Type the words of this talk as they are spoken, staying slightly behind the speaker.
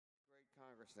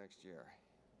Congress next year.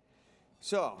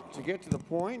 So, to get to the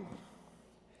point,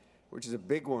 which is a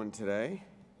big one today,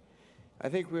 I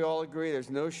think we all agree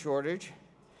there's no shortage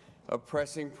of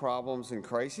pressing problems and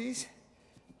crises.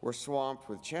 We're swamped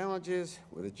with challenges,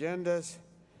 with agendas,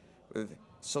 with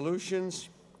solutions.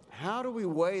 How do we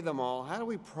weigh them all? How do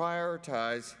we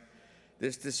prioritize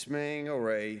this dismaying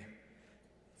array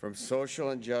from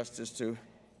social injustice to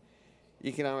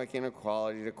economic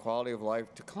inequality, to quality of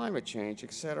life, to climate change,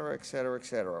 et cetera, et cetera, et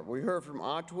cetera? We heard from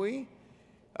Atwi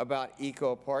about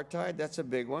eco-apartheid. That's a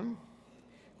big one.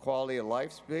 Quality of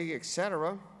life's big, et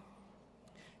cetera.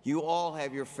 You all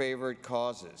have your favorite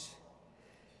causes.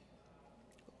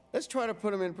 Let's try to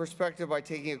put them in perspective by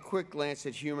taking a quick glance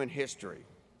at human history.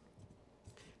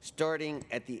 Starting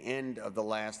at the end of the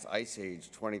last ice age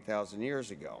 20,000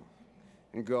 years ago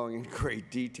and going in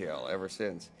great detail ever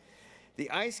since. The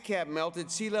ice cap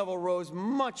melted, sea level rose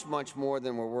much, much more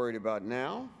than we're worried about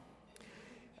now,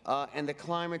 and the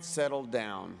climate settled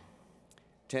down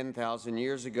 10,000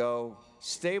 years ago,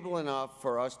 stable enough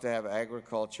for us to have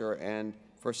agriculture and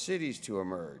for cities to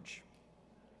emerge.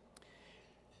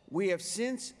 We have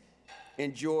since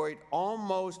enjoyed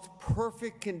almost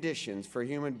perfect conditions for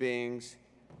human beings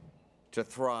to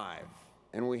thrive,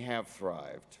 and we have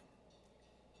thrived.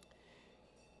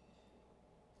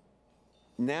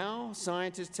 Now,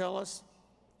 scientists tell us,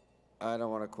 I don't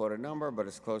want to quote a number, but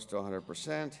it's close to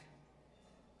 100%,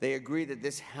 they agree that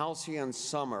this halcyon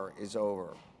summer is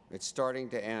over. It's starting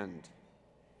to end.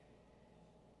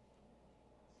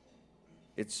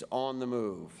 It's on the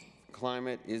move.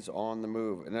 Climate is on the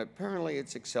move, and apparently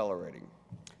it's accelerating.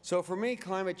 So for me,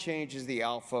 climate change is the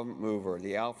alpha mover,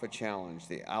 the alpha challenge,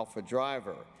 the alpha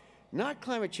driver. Not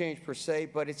climate change per se,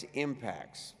 but its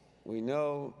impacts. We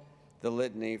know the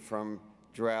litany from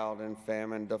drought and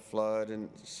famine to flood and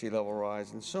sea level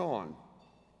rise and so on.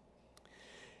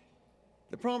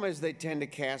 The problem is they tend to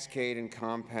cascade and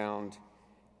compound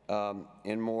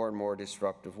in more and more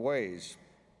disruptive ways.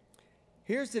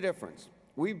 Here's the difference.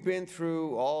 We've been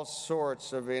through all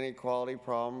sorts of inequality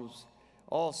problems,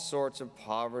 all sorts of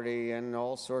poverty, and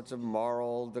all sorts of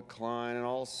moral decline, and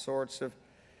all sorts of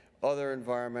other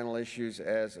environmental issues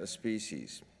as a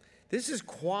species. This is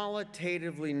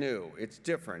qualitatively new. It's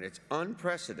different. It's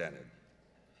unprecedented.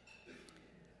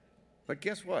 But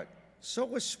guess what? So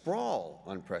was sprawl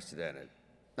unprecedented.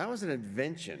 That was an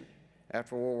invention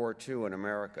after World War II in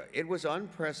America. It was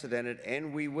unprecedented,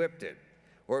 and we whipped it.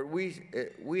 Or we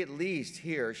at least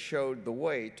here showed the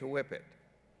way to whip it.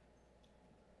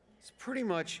 It's pretty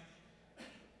much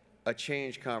a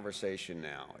change conversation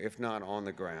now, if not on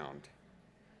the ground.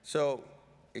 So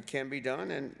it can be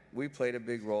done, and we played a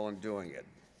big role in doing it.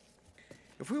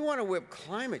 If we want to whip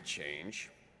climate change,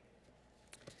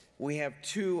 we have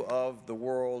two of the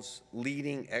world's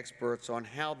leading experts on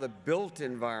how the built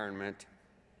environment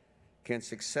can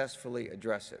successfully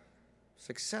address it.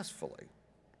 Successfully.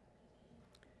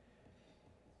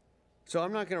 So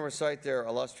I'm not going to recite their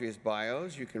illustrious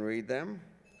bios. You can read them.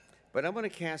 But I'm going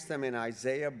to cast them in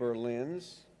Isaiah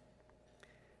Berlin's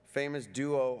famous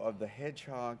duo of the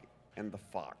hedgehog and the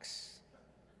fox.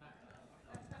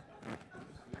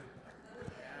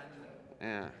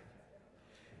 Yeah.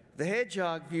 The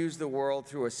hedgehog views the world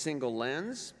through a single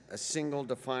lens, a single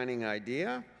defining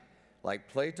idea, like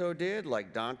Plato did,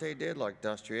 like Dante did, like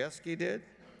Dostoevsky did.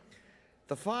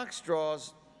 The fox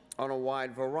draws on a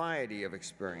wide variety of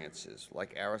experiences,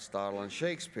 like Aristotle and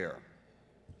Shakespeare.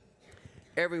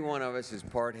 Every one of us is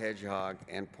part hedgehog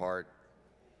and part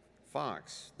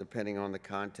fox, depending on the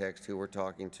context, who we're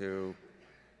talking to.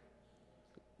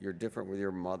 You're different with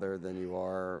your mother than you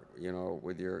are,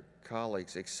 with your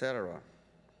colleagues, etc.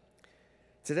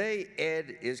 Today,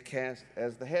 Ed is cast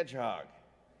as the hedgehog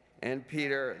and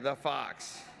Peter the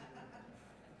fox.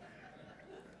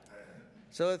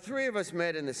 So the three of us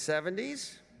met in the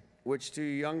 70s, which to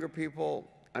younger people,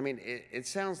 it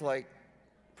sounds like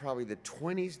probably the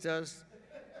 20s does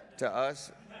to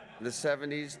us, the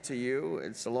 70s to you.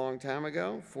 It's a long time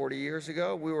ago, 40 years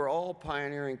ago. We were all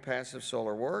pioneering passive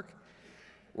solar work,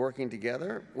 working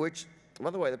together, which,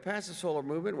 by the way, the passive solar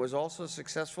movement was also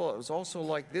successful. It was also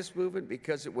like this movement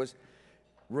because it was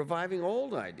reviving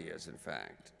old ideas, in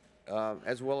fact,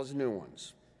 as well as new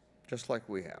ones, just like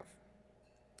we have.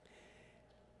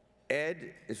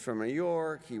 Ed is from New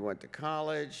York. He went to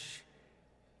college.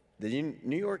 The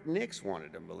New York Knicks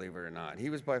wanted him, believe it or not. He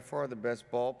was by far the best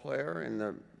ball player in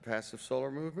the passive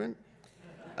solar movement.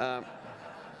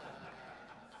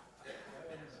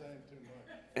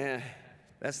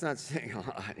 That's not saying a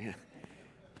lot.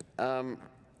 Yeah.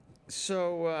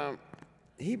 So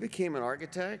he became an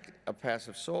architect, a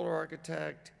passive solar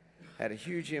architect, had a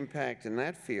huge impact in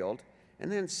that field,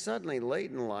 And then suddenly,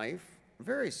 late in life,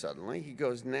 very suddenly, he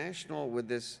goes national with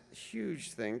this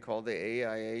huge thing called the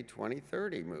AIA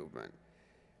 2030 movement,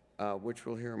 which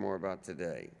we'll hear more about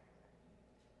today.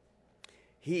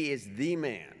 He is the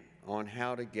man on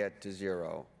how to get to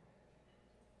zero,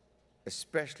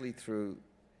 especially through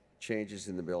changes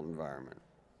in the built environment.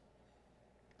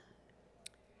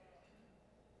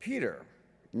 Peter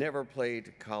never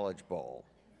played college ball.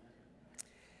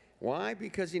 Why?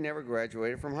 Because he never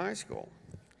graduated from high school,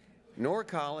 nor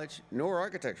college, nor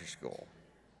architecture school.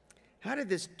 How did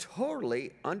this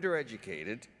totally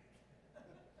undereducated,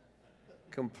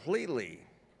 completely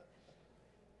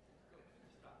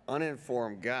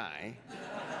uninformed guy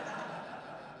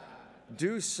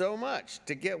do so much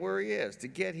to get where he is, to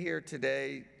get here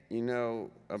today? You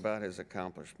know about his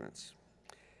accomplishments.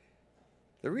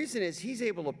 The reason is he's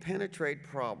able to penetrate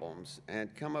problems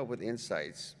and come up with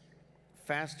insights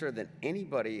faster than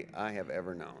anybody I have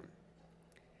ever known.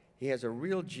 He has a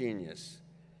real genius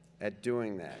at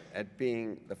doing that, at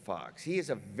being the fox. He is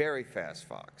a very fast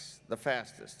fox, the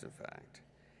fastest, in fact.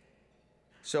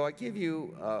 So I give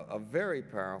you a very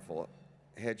powerful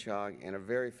hedgehog and a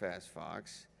very fast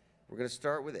fox. We're going to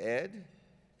start with Ed.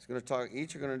 He's going to talk.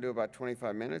 Each are going to do about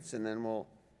 25 minutes, and then we'll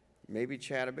maybe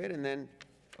chat a bit, and then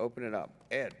open it up.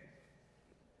 Ed.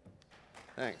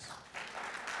 Thanks.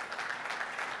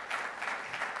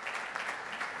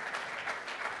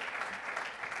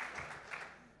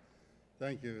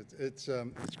 Thank you. It's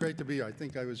great to be here. I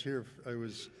think I was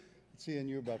seeing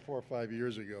you about 4 or 5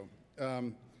 years ago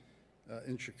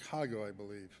in Chicago, I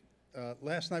believe.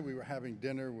 Last night we were having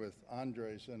dinner with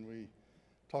Andres, and we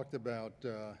talked about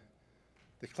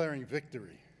declaring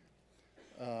victory.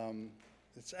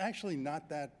 It's actually not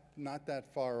that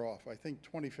far off. I think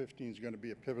 2015 is going to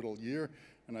be a pivotal year,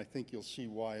 and I think you'll see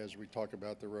why as we talk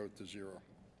about the road to zero.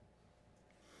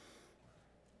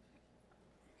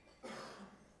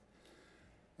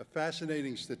 A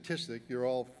fascinating statistic. You're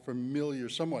all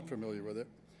somewhat familiar with it,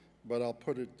 but I'll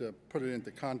put it into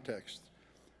context.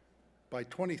 By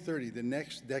 2030, the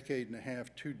next decade and a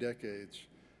half, 2 decades,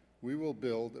 we will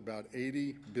build about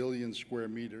 80 billion square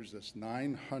meters, that's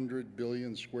 900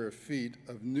 billion square feet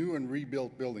of new and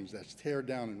rebuilt buildings, that's tear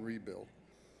down and rebuild,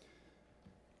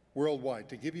 worldwide.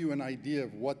 To give you an idea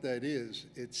of what that is,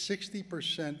 it's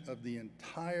 60% of the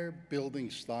entire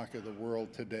building stock of the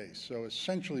world today. So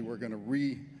essentially, we're going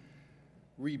to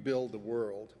rebuild the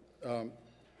world.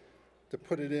 To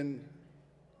put it in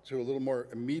to a little more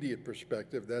immediate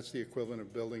perspective, that's the equivalent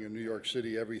of building in New York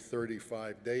City every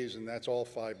 35 days, and that's all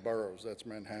 5 boroughs. That's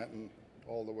Manhattan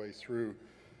all the way through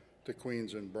to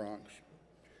Queens and Bronx.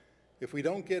 If we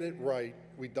don't get it right,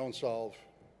 we don't solve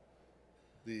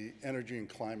the energy and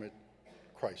climate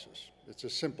crisis. It's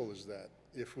as simple as that.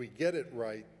 If we get it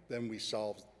right, then we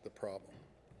solve the problem.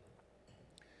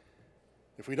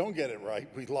 If we don't get it right,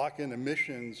 we lock in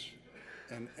emissions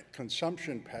and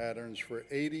consumption patterns for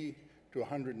 80 to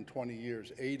 120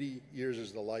 years. 80 years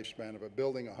is the lifespan of a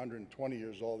building, 120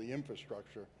 years all the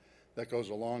infrastructure that goes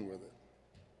along with it.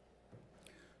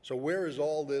 So where is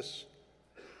all this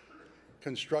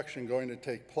construction going to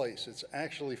take place? It's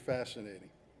actually fascinating.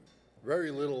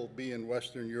 Very little will be in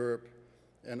Western Europe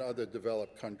and other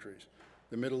developed countries.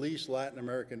 The Middle East, Latin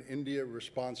America, and India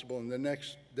responsible in the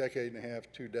next decade and a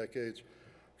half, 2 decades,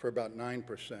 for about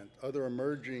 9%. Other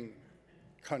emerging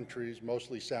countries,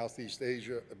 mostly Southeast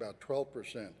Asia, about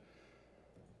 12%.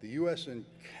 The US and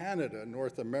Canada,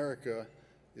 North America,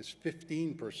 is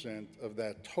 15% of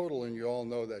that total, and you all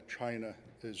know that China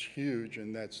is huge,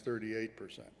 and that's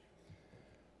 38%.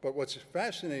 But what's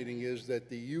fascinating is that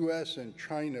the US and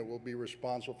China will be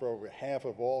responsible for over half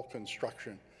of all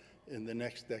construction in the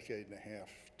next decade and a half,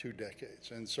 2 decades.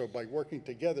 And so by working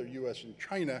together, US and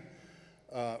China,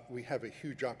 we have a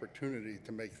huge opportunity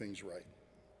to make things right.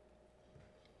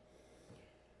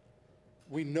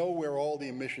 We know where all the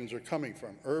emissions are coming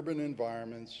from. Urban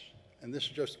environments, and this is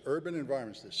just urban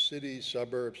environments, the cities,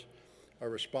 suburbs, are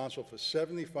responsible for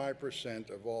 75%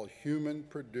 of all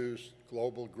human-produced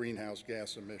global greenhouse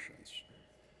gas emissions.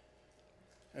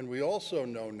 And we also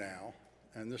know now,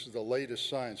 and this is the latest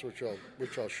science, which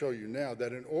I'll show you now,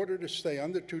 that in order to stay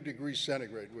under 2 degrees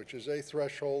centigrade, which is a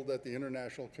threshold that the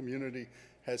international community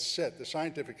has set, the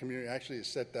scientific community actually has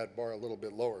set that bar a little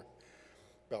bit lower,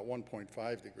 about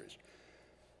 1.5 degrees.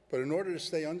 But in order to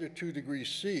stay under 2 degrees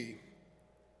C,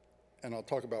 and I'll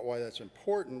talk about why that's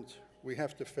important, we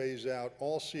have to phase out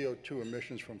all CO2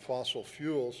 emissions from fossil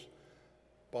fuels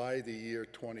by the year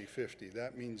 2050.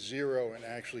 That means 0 and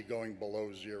actually going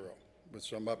below 0 with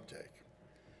some uptake.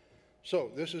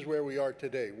 So this is where we are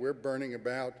today. We're burning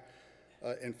about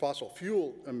in fossil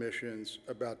fuel emissions,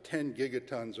 about 10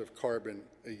 gigatons of carbon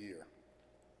a year.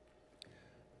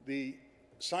 The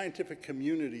scientific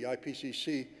community,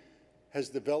 IPCC, has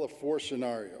developed 4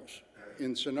 scenarios.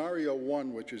 In scenario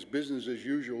 1, which is business as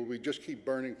usual, we just keep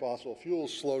burning fossil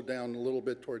fuels, slow down a little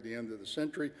bit toward the end of the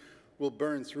century, we'll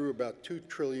burn through about 2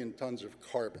 trillion tons of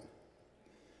carbon.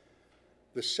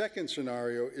 The second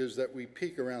scenario is that we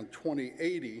peak around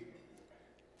 2080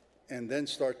 and then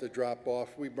start to drop off.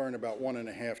 We burn about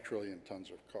 1.5 trillion tons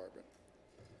of carbon.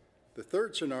 The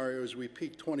third scenario is we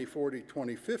peak 2040,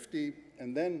 2050,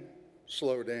 and then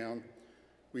slow down.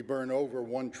 We burn over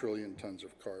 1 trillion tons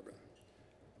of carbon.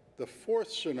 The fourth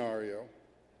scenario,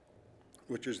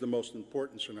 which is the most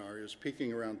important scenario, is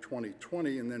peaking around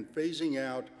 2020 and then phasing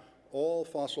out all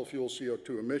fossil fuel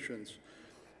CO2 emissions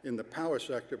in the power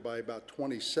sector by about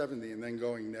 2070 and then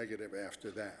going negative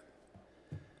after that.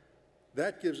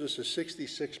 That gives us a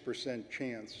 66%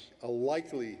 chance, a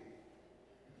likely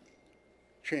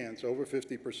chance, over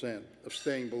 50%, of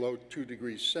staying below 2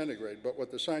 degrees centigrade. But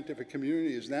what the scientific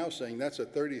community is now saying, that's a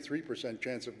 33%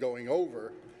 chance of going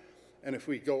over. And if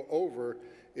we go over,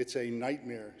 it's a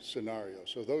nightmare scenario.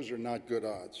 So those are not good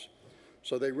odds.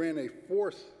 So they ran a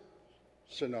fourth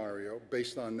scenario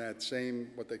based on that same,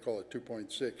 what they call a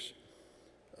 2.6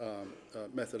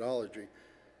 methodology.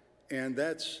 And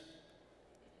that's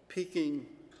peaking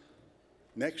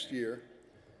next year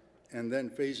and then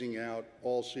phasing out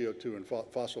all CO2 and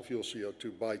fossil fuel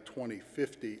CO2 by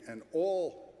 2050 and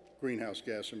all greenhouse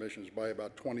gas emissions by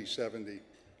about 2070,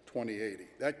 2080.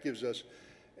 That gives us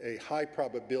a high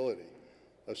probability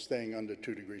of staying under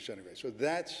 2 degrees centigrade. So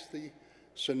that's the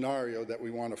scenario that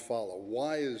we want to follow.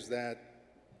 Why is that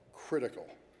critical?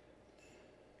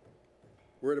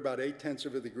 We're at about 0.8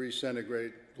 of a degree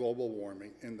centigrade global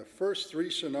warming. In the first 3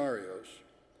 scenarios,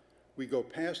 we go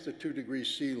past the 2 degree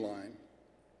C line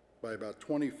by about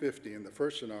 2050. In the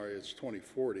first scenario, it's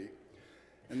 2040.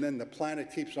 And then the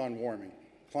planet keeps on warming.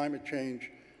 Climate change,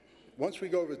 once we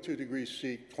go over 2 degrees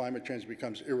C, climate change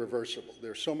becomes irreversible.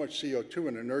 There's so much CO2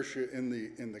 and inertia in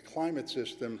the climate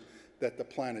system that the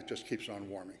planet just keeps on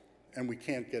warming, and we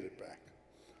can't get it back.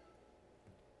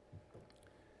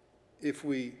 If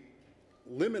we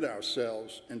limit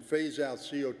ourselves and phase out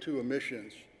CO2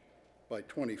 emissions by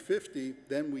 2050,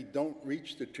 then we don't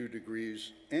reach the 2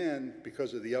 degrees, and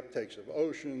because of the uptakes of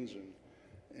oceans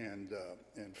and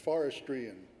forestry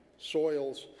and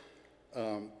soils,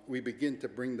 we begin to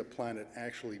bring the planet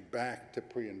actually back to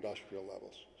pre-industrial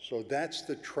levels. So that's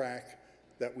the track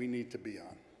that we need to be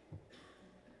on.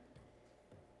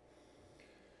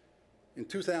 In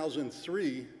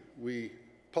 2003, we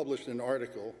published an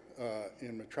article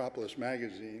in Metropolis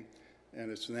magazine, and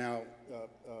it's now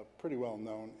pretty well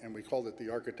known, and we called it the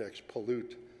Architects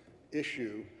Pollute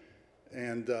issue.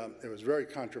 And it was very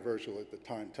controversial at the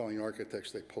time. Telling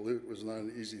architects they pollute was not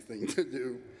an easy thing to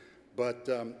do, but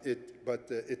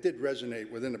it did resonate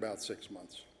within about 6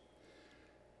 months.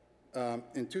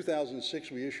 In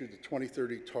 2006, we issued the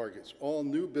 2030 targets. All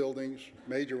new buildings,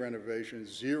 major renovations,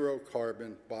 0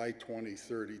 carbon by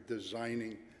 2030,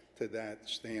 designing to that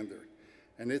standard.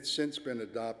 And it's since been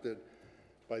adopted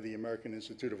by the American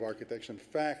Institute of Architects. In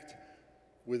fact,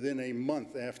 within a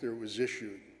month after it was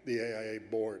issued, the AIA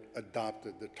board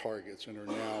adopted the targets and are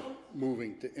now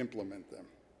moving to implement them.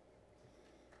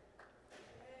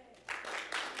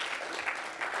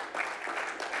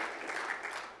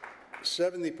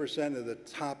 "70% of the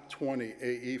top 20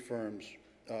 AE firms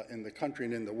in the country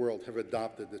and in the world have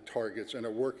adopted the targets and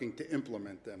are working to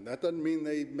implement them. That doesn't mean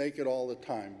they make it all the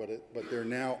time, but they're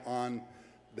now on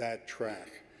that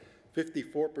track.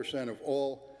 54% of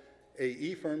all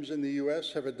AE firms in the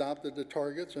US have adopted the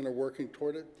targets and are working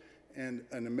toward it. And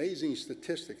an amazing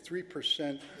statistic,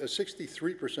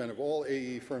 63% of all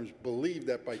AE firms believe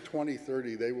that by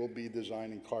 2030 they will be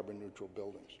designing carbon neutral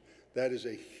buildings. That is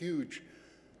a huge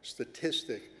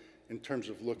statistic in terms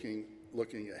of looking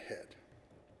ahead.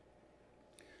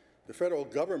 The federal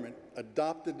government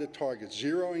adopted the target,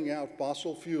 zeroing out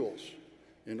fossil fuels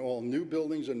in all new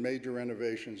buildings and major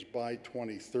renovations by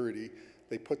 2030.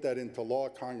 They put that into law.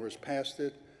 Congress passed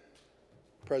it.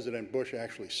 President Bush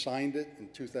actually signed it in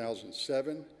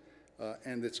 2007,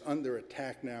 and it's under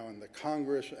attack now in the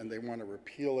Congress, and they want to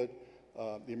repeal it.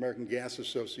 The American Gas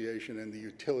Association and the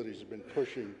utilities have been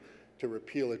pushing to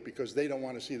repeal it because they don't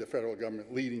want to see the federal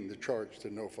government leading the charge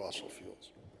to no fossil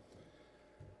fuels.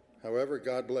 However,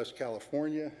 God bless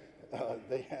California.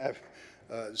 They have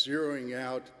zeroing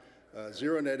out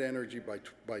zero net energy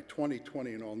by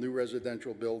 2020 in all new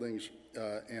residential buildings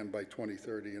and by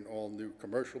 2030 in all new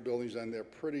commercial buildings, and they're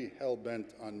pretty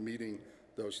hell-bent on meeting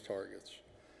those targets.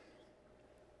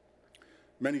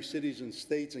 Many cities and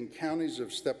states and counties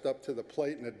have stepped up to the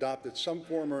plate and adopted some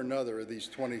form or another of these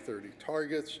 2030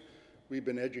 targets. We've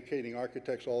been educating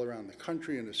architects all around the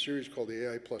country in a series called the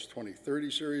AI Plus 2030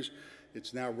 series.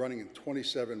 It's now running in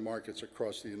 27 markets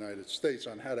across the United States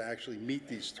on how to actually meet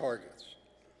these targets.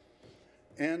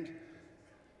 And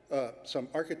some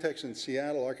architects in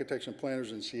Seattle, architects and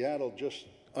planners in Seattle, just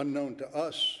unknown to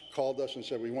us, called us and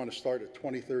said, we want to start a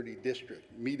 2030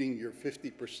 district, meeting your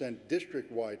 50%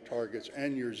 district-wide targets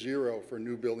and your zero for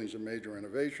new buildings and major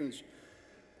renovations.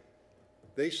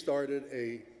 They started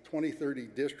a 2030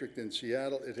 district in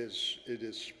Seattle. It is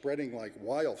spreading like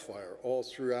wildfire all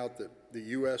throughout the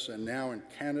US and now in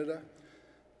Canada.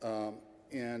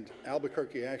 And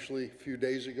Albuquerque actually, a few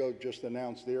days ago, just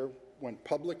announced went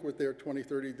public with their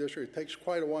 2030 district. It takes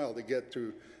quite a while to get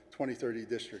to 2030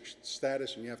 district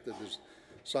status, and you have to just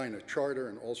sign a charter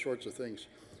and all sorts of things.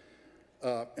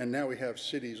 And now we have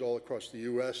cities all across the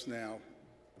US now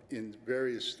in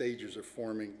various stages of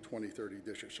forming 2030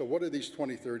 districts. So what are these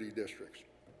 2030 districts?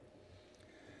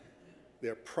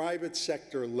 They're private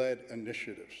sector-led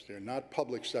initiatives. They're not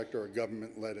public sector or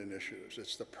government-led initiatives.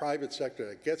 It's the private sector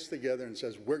that gets together and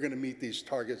says, we're going to meet these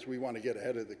targets, we want to get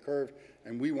ahead of the curve,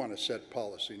 and we want to set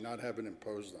policy, not have it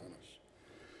imposed on us.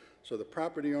 So the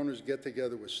property owners get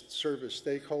together with service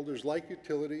stakeholders like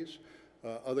utilities,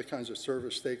 other kinds of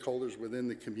service stakeholders within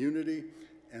the community,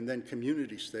 and then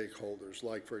community stakeholders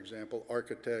like, for example,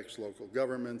 architects, local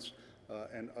governments,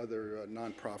 and other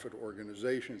nonprofit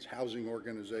organizations, housing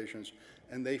organizations,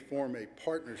 and they form a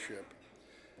partnership.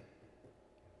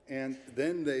 And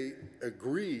then they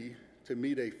agree to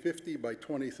meet a 50 by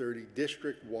 2030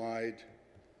 district-wide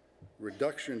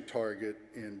reduction target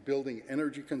in building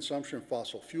energy consumption,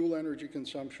 fossil fuel energy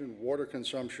consumption, water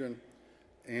consumption,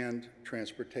 and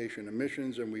transportation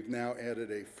emissions. And we've now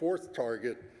added a fourth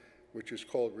target, which is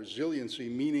called resiliency,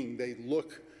 meaning they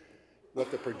look what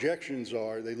the projections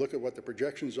are, they look at what the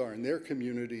projections are in their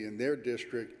community, in their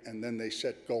district, and then they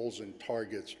set goals and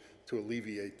targets to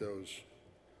alleviate those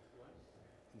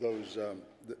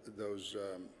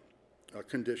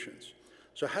conditions.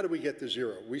 So how do we get to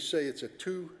zero? We say it's a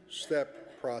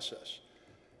two-step process.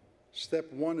 Step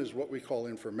one is what we call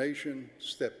information.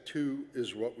 Step two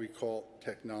is what we call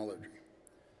technology.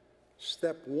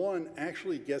 Step one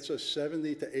actually gets us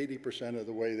 70 to 80% of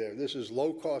the way there. This is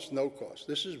low cost, no cost.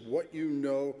 This is what you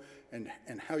know and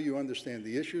how you understand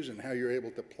the issues and how you're able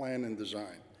to plan and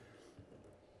design.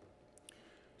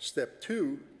 Step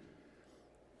two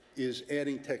is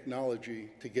adding technology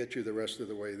to get you the rest of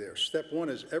the way there. Step one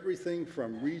is everything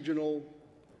from regional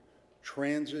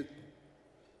transit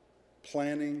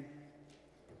planning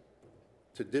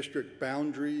to district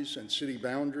boundaries and city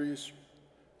boundaries,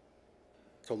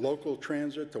 to local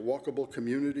transit, to walkable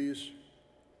communities,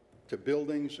 to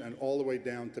buildings, and all the way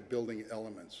down to building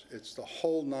elements. It's the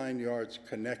whole 9 yards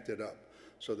connected up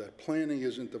so that planning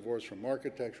isn't divorced from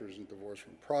architecture, isn't divorced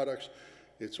from products.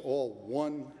 It's all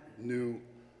one new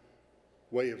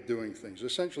way of doing things,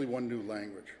 essentially one new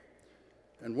language.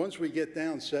 And once we get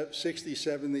down 60,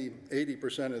 70,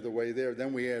 80% of the way there,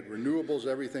 then we add renewables,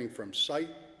 everything from site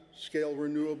scale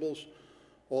renewables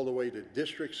all the way to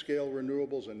district scale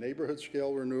renewables and neighborhood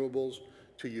scale renewables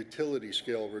to utility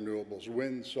scale renewables,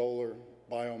 wind, solar,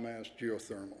 biomass,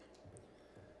 geothermal.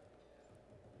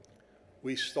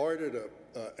 We started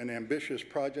an ambitious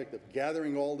project of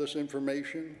gathering all this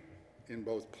information in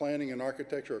both planning and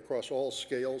architecture across all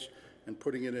scales and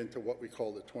putting it into what we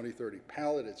call the 2030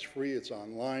 palette. It's free, it's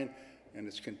online, and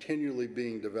it's continually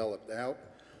being developed out.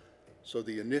 So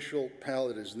the initial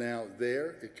palette is now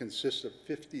there. It consists of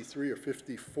 53 or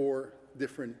 54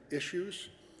 different issues,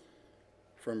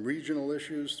 from regional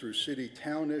issues through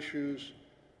city-town issues,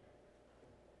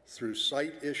 through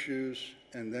site issues,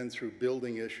 and then through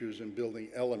building issues and building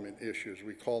element issues.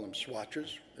 We call them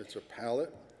swatches. It's a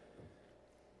palette.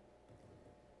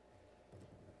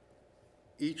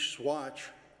 Each swatch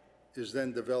is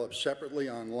then developed separately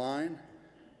online.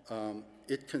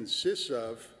 It consists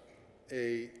of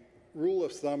a rule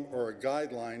of thumb or a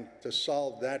guideline to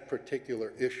solve that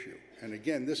particular issue. And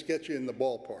again, this gets you in the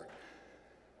ballpark.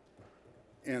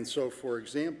 And so, for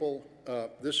example,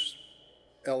 this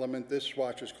element, this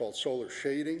swatch is called solar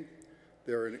shading.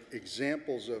 There are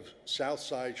examples of south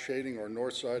side shading or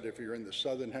north side if you're in the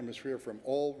southern hemisphere from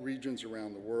all regions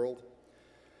around the world.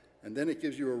 And then it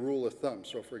gives you a rule of thumb.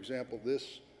 So, for example,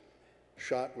 this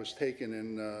shot was taken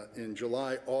in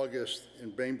July, August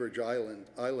in Bainbridge Island,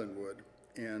 Islandwood,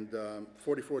 and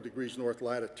 44 degrees north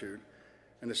latitude.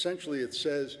 And essentially it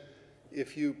says,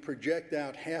 if you project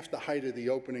out half the height of the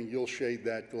opening, you'll shade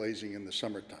that glazing in the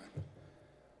summertime.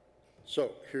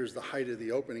 So here's the height of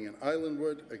the opening in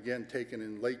Islandwood, again taken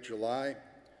in late July.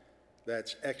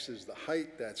 That's X is the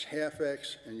height, that's half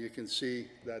X, and you can see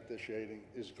that the shading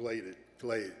is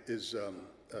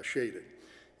shaded.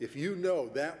 If you know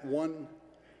that one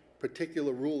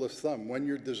particular rule of thumb when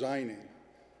you're designing,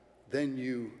 then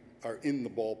you are in the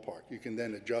ballpark. You can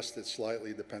then adjust it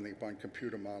slightly depending upon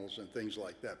computer models and things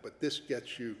like that. But this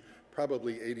gets you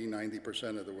probably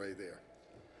 80–90% of the way there.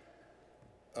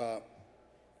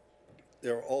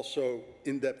 There are also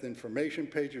in-depth information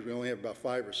pages. We only have about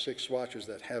 5 or 6 swatches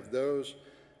that have those.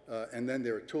 And then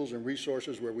there are tools and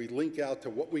resources where we link out to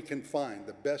what we can find,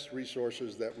 the best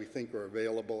resources that we think are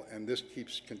available, and this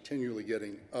keeps continually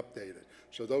getting updated.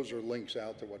 So those are links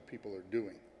out to what people are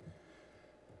doing.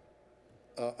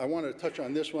 I wanted to touch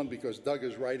on this one because Doug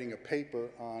is writing a paper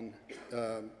on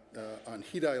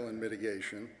heat island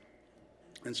mitigation.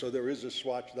 And so there is a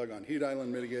swatch, Doug, on heat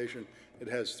island mitigation. It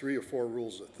has 3 or 4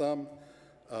 rules of thumb.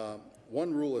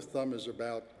 One rule of thumb is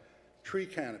about tree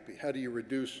canopy. How do you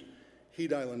reduce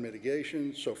heat island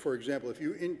mitigation? So for example, if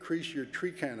you increase your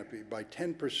tree canopy by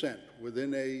 10%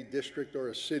 within a district or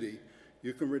a city,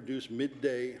 you can reduce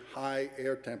midday high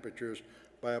air temperatures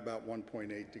by about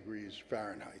 1.8 degrees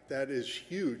Fahrenheit. That is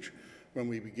huge when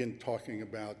we begin talking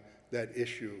about that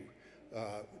issue,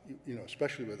 you know,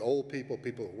 especially with old people,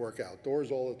 people who work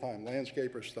outdoors all the time,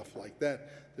 landscapers, stuff like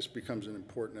that. This becomes an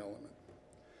important element.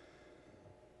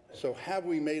 So have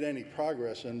we made any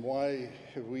progress, and why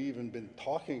have we even been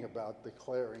talking about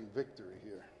declaring victory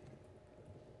here?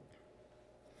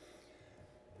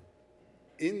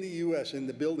 In the U.S., in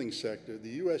the building sector, the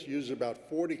U.S. used about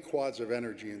 40 quads of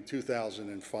energy in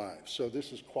 2005. So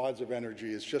this is quads of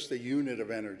energy. It's just a unit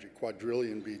of energy,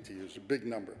 quadrillion BTUs, a big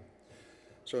number.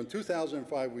 So in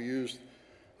 2005, we used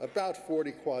about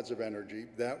 40 quads of energy.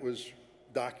 That was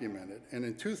documented. And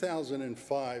in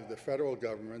 2005, the federal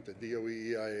government, the DOE,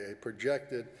 EIA,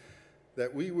 projected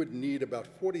that we would need about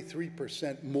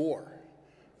 43% more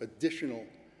additional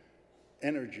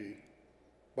energy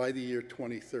by the year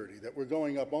 2030, that we're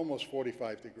going up almost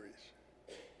 45 degrees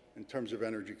in terms of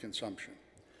energy consumption.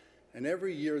 And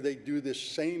every year they do this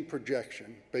same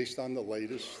projection based on the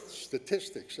latest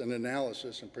statistics and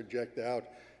analysis and project out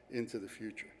into the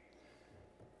future.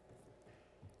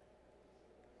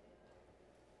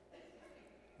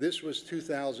 This was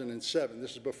 2007.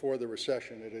 This is before the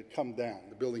recession. It had come down.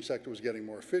 The building sector was getting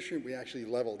more efficient. We actually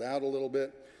leveled out a little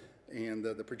bit, and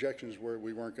the projections were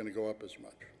we weren't going to go up as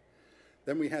much.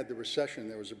 Then we had the recession.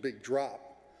 There was a big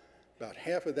drop. About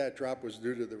half of that drop was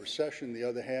due to the recession. The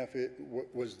other half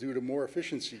was due to more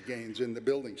efficiency gains in the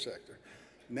building sector.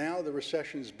 Now the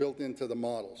recession is built into the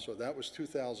model. So that was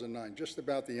 2009, just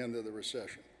about the end of the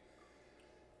recession.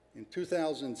 In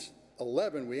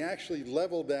 2011, we actually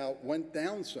leveled out, went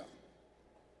down some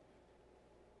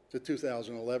to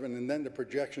 2011, and then the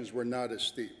projections were not as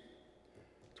steep.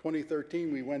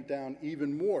 2013, we went down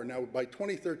even more. Now, by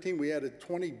 2013, we added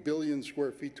 20 billion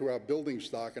square feet to our building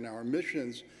stock, and our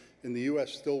emissions in the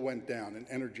U.S. still went down in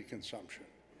energy consumption.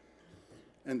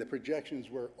 And the projections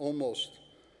were almost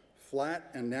flat,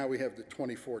 and now we have the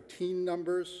 2014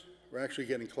 numbers. We're actually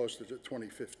getting close to the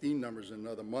 2015 numbers in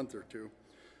another month or two.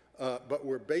 But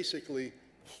we're basically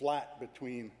flat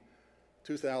between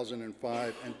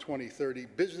 2005 and 2030,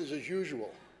 business as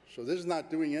usual. So this is not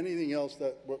doing anything else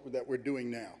that we're doing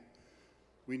now.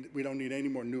 We don't need any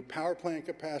more new power plant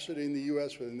capacity in the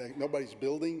U.S. Nobody's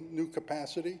building new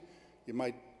capacity. You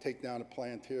might take down a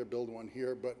plant here, build one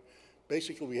here, but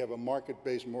basically we have a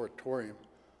market-based moratorium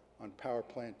on power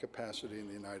plant capacity in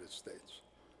the United States.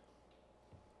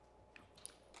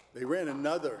 They ran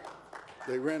another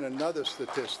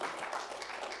statistic.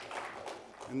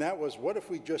 And that was, what if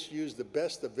we just use the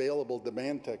best available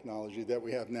demand technology that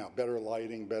we have now? Better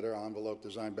lighting, better envelope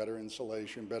design, better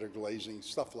insulation, better glazing,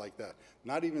 stuff like that.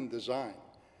 Not even design.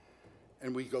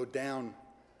 And we go down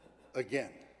again.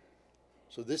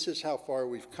 So this is how far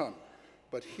we've come.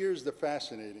 But here's the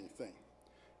fascinating thing.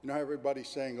 You know how everybody's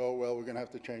saying, oh, well, we're going to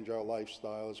have to change our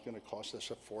lifestyle. It's going to cost us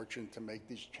a fortune to make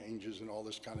these changes and all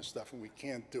this kind of stuff, and we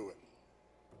can't do it.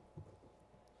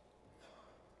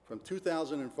 From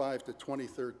 2005 to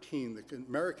 2013, the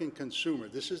American consumer,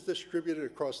 this is distributed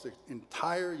across the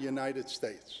entire United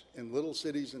States, in little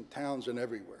cities and towns and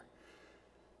everywhere,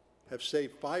 have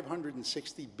saved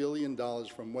 $560 billion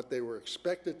from what they were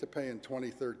expected to pay in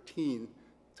 2013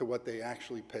 to what they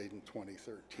actually paid in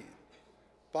 2013.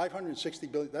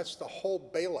 $560 billion, that's the whole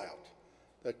bailout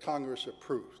that Congress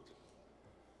approved.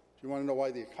 If you want to know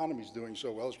why the economy is doing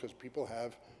so well, it's because people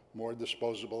have more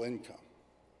disposable income.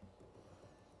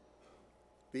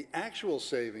 The actual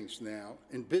savings now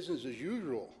in business as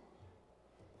usual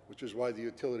which is why the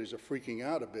utilities are freaking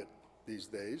out a bit these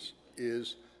days,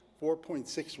 is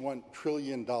 $4.61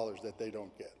 trillion that they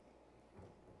don't get.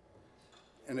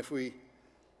 And if we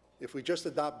just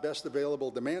adopt best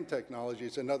available demand technology,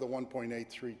 it's another $1.83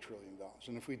 trillion.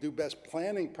 And if we do best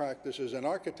planning practices and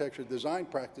architecture design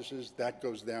practices, that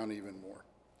goes down even more.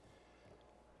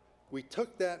 We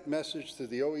took that message to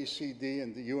the OECD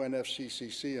and the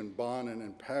UNFCCC in Bonn and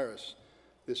in Paris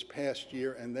this past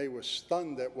year, and they were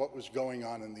stunned at what was going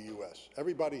on in the US.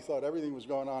 Everybody thought everything was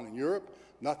going on in Europe,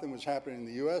 nothing was happening in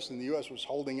the US, and the US was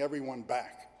holding everyone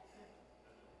back.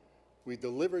 We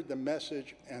delivered the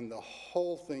message, and the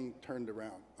whole thing turned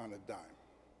around on a dime.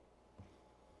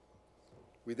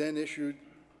 We then issued,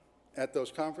 at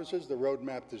those conferences, the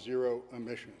roadmap to zero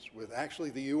emissions, with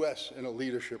actually the US in a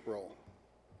leadership role.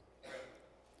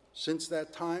 Since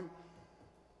that time,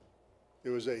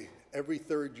 there was a every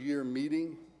third year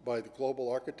meeting by the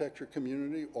global architecture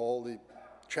community, all the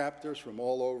chapters from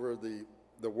all over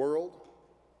the world,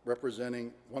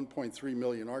 representing 1.3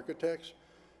 million architects.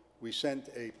 We sent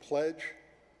a pledge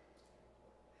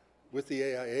with the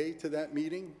AIA to that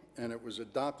meeting, and it was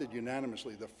adopted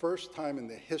unanimously. The first time in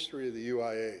the history of the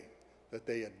UIA that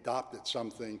they adopted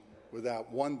something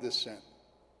without one dissent.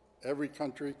 Every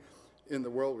country in the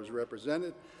world was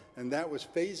represented, and that was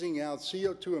phasing out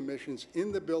CO2 emissions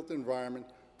in the built environment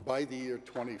by the year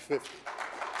 2050.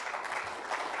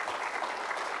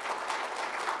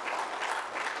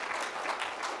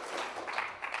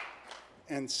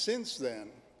 And since then,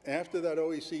 after that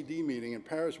OECD meeting and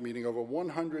Paris meeting, over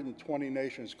 120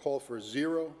 nations called for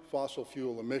zero fossil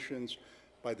fuel emissions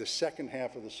by the second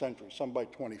half of the century, some by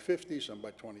 2050, some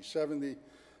by 2070,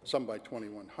 some by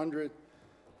 2100.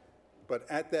 But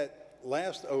at that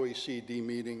last OECD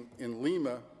meeting in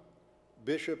Lima,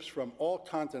 bishops from all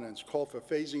continents called for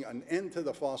phasing an end to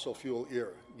the fossil fuel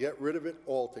era, get rid of it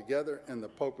altogether, and the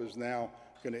Pope is now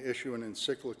going to issue an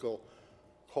encyclical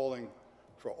calling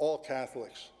for all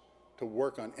Catholics to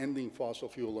work on ending fossil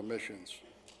fuel emissions.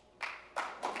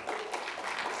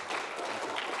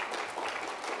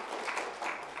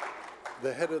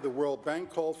 The head of the World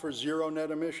Bank called for zero net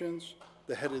emissions.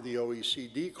 The head of the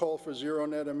OECD called for zero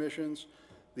net emissions.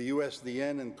 The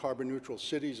USDN and Carbon Neutral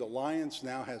Cities Alliance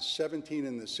now has 17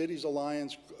 in the Cities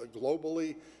Alliance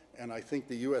globally, and I think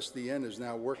the USDN is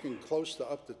now working close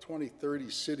to up to 20, 30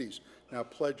 cities now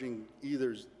pledging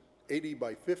either 80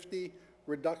 by 50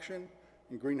 reduction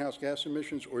in greenhouse gas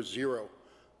emissions or zero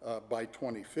by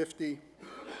 2050.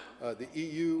 The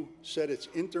EU set its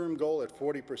interim goal at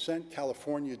 40%.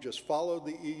 California just followed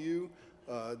the EU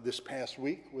this past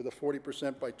week with a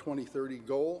 40% by 2030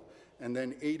 goal, and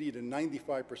then 80 to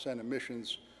 95%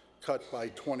 emissions cut by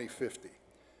 2050.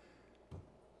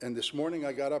 And this morning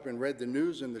I got up and read the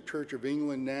news, and the Church of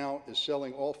England now is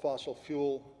selling all fossil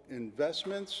fuel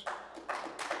investments,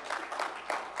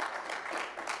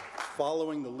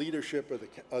 following the leadership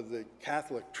of the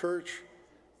Catholic Church,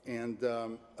 and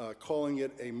calling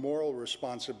it a moral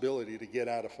responsibility to get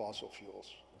out of fossil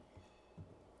fuels.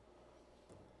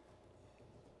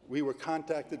 We were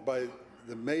contacted by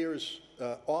the mayor's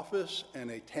office and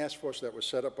a task force that was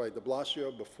set up by de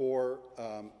Blasio before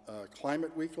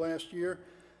Climate Week last year.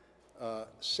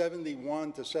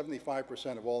 71 to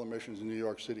 75% of all emissions in New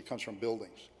York City comes from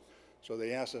buildings. So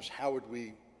they asked us, how would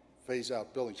we phase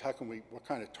out buildings? What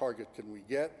kind of target can we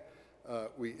get?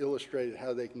 We illustrated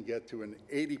how they can get to an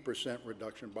 80%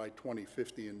 reduction by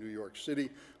 2050 in New York City,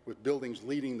 with buildings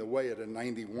leading the way at a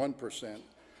 91%.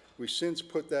 We since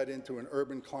put that into an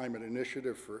urban climate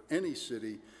initiative for any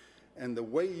city, and the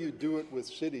way you do it with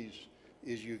cities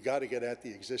is you got to get at the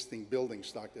existing building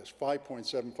stock. There's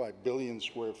 5.75 billion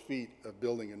square feet of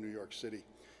building in New York City,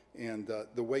 and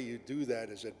the way you do that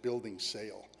is at building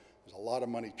sale. There's a lot of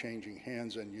money changing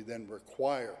hands, and you then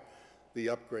require the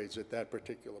upgrades at that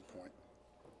particular point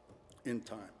in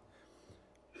time.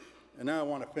 And now I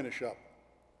want to finish up.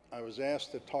 I was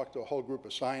asked to talk to a whole group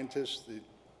of scientists, the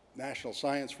National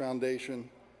Science Foundation,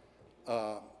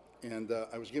 and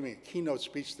I was giving a keynote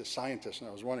speech to scientists, and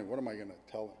I was wondering, what am I going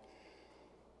to tell them?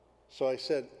 So I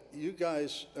said, you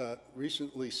guys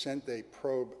recently sent a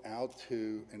probe out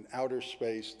to an outer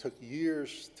space, took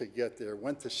years to get there,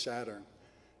 went to Saturn,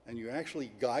 and you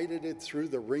actually guided it through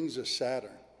the rings of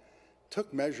Saturn,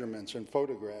 took measurements and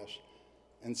photographs,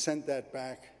 and sent that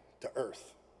back to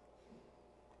Earth.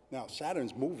 Now,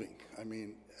 Saturn's moving. I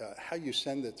mean, how you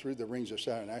send it through the rings of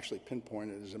Saturn, actually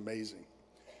pinpoint it, is amazing.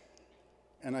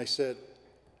 And I said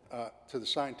to the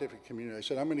scientific community, I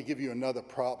said, I'm going to give you another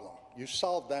problem. You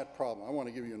solved that problem. I want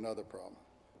to give you another problem.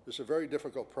 It's a very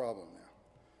difficult problem now.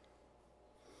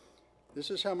 This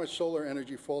is how much solar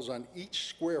energy falls on each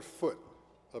square foot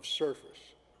of surface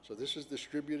So this is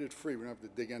distributed free. We don't have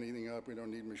to dig anything up. We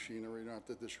don't need machinery. We don't have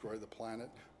to destroy the planet.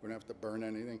 We don't have to burn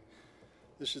anything.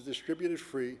 This is distributed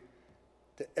free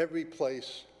to every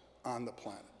place on the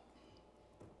planet.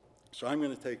 So I'm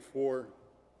going to take 4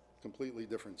 completely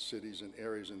different cities and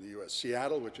areas in the U.S.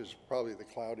 Seattle, which is probably the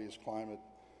cloudiest climate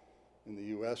in the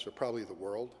U.S., or probably the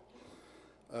world.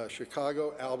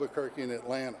 Chicago, Albuquerque, and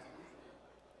Atlanta,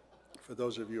 for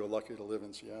those of you who are lucky to live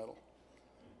in Seattle.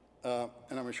 And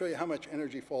I'm going to show you how much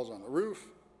energy falls on the roof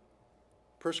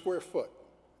per square foot,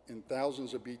 in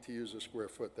thousands of BTUs a square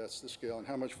foot. That's the scale. And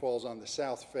how much falls on the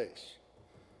south face.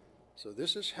 So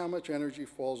this is how much energy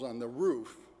falls on the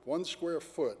roof, 1 square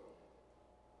foot,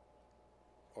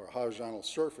 or horizontal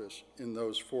surface, in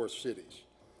those 4 cities.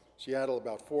 Seattle,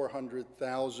 about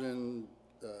 400,000.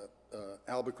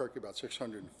 Albuquerque, about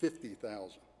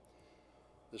 650,000.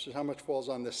 This is how much falls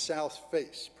on the south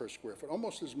face per square foot,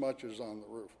 almost as much as on the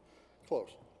roof. Close.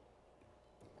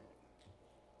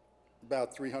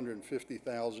 About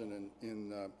 350,000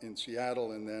 in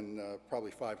Seattle, and then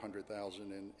probably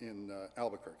 500,000 in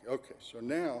Albuquerque. Okay, so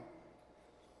now,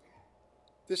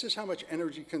 this is how much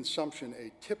energy consumption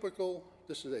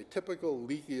this is a typical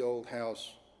leaky old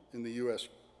house in the U.S.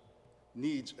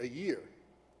 needs a year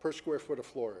per square foot of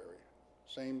floor area.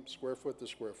 Same square foot to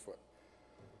square foot.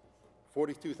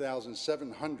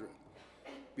 42,700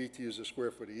 BTUs a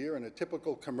square foot a year. In a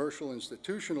typical commercial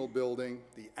institutional building,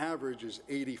 the average is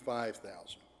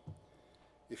 85,000.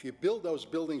 If you build those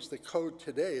buildings to code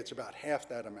today, it's about half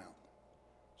that amount.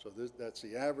 So that's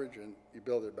the average, and you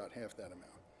build it about half that amount.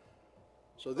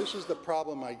 So this is the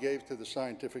problem I gave to the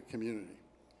scientific community.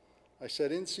 I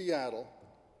said, in Seattle,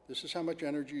 this is how much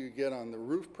energy you get on the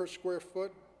roof per square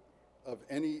foot of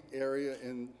any area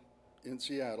in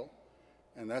Seattle,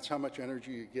 and that's how much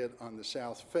energy you get on the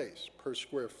south face per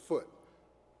square foot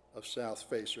of south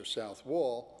face or south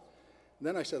wall. And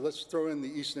then I said, let's throw in the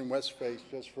east and west face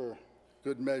just for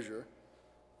good measure.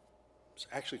 It's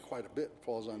actually quite a bit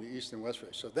falls on the east and west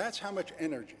face. So that's how much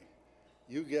energy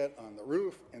you get on the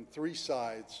roof and 3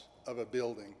 sides of a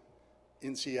building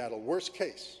in Seattle. Worst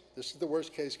case, this is the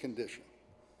worst case condition.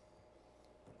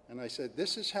 And I said,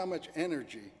 this is how much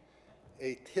energy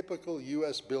a typical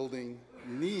US building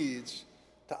needs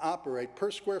to operate per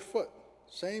square foot.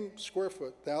 Same square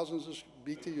foot, thousands of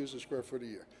BTUs a square foot a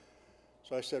year.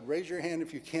 So I said, raise your hand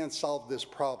if you can't solve this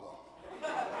problem.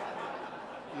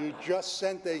 You just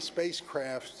sent a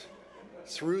spacecraft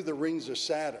through the rings of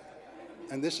Saturn,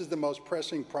 and this is the most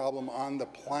pressing problem on the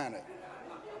planet.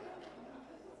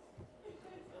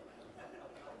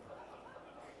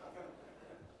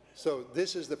 So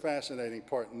this is the fascinating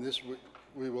part, and this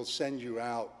we will send you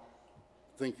out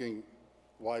thinking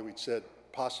why we said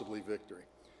possibly victory.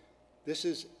 This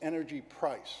is energy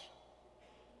price.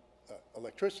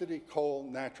 Electricity, coal,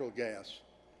 natural gas,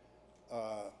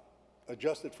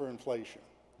 adjusted for inflation,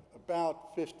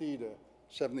 about $50 to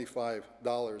 $75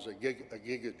 a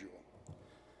gigajoule.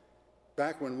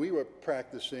 Back when we were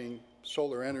practicing,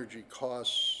 solar energy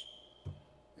costs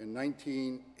in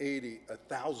 1980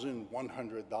 $1,100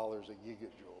 a gigajoule.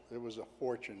 It was a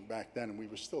fortune back then, and we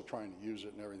were still trying to use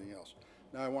it and everything else.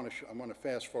 Now I want to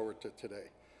fast forward to today.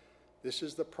 This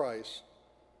is the price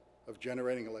of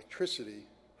generating electricity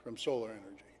from solar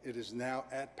energy. It is now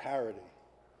at parity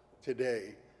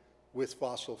today with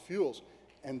fossil fuels,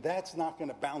 and that's not going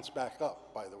to bounce back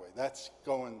up, by the way.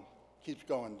 Keeps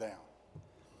going down.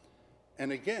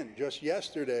 And again, just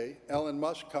yesterday, Elon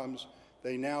Musk comes,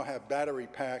 they now have battery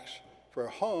packs for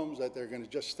homes that they're going to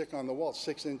just stick on the wall,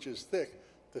 6 inches thick,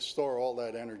 to store all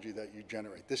that energy that you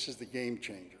generate. This is the game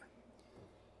changer.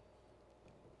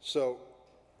 So,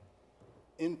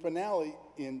 in finale,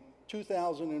 in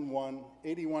 2001,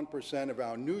 81% of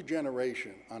our new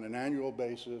generation on an annual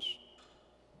basis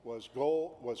was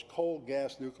coal,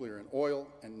 gas, nuclear, and oil,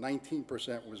 and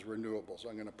 19% was renewables.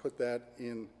 I'm going to put that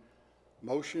in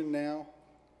motion now.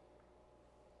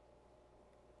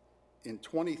 In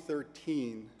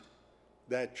 2013,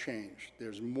 that changed.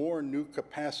 There's more new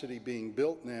capacity being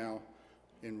built now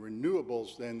in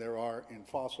renewables than there are in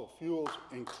fossil fuels,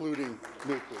 including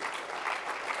nuclear.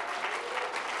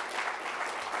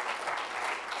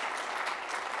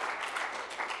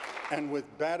 And with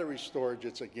battery storage,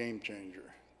 it's a game changer.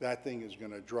 That thing is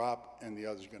going to drop, and the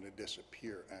other's going to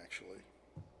disappear, actually.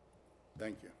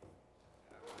 Thank you.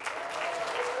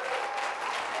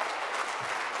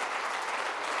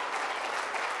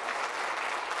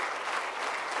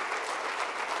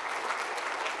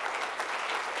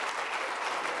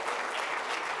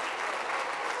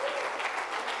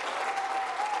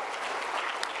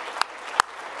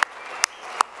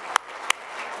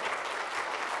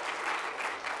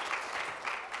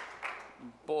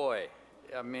 boy,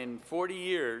 I mean, 40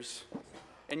 years,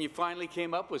 and you finally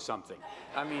came up with something.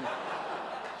 I mean,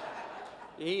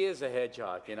 he is a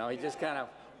hedgehog, you know. He just kind of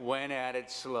went at it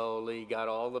slowly, got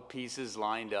all the pieces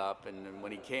lined up, and then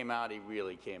when he came out, he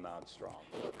really came out strong.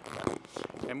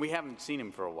 And we haven't seen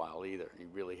him for a while either. He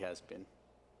really has been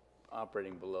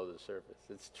operating below the surface.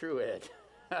 It's true, Ed.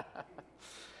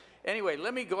 Anyway,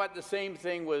 let me go at the same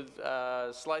thing with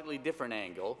a slightly different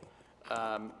angle.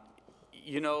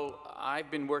 You know,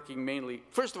 I've been working mainly,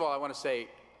 first of all, I want to say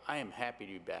I am happy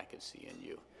to be back at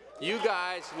CNU. You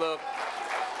guys look,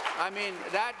 I mean,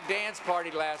 that dance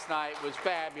party last night was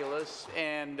fabulous,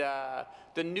 and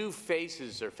the new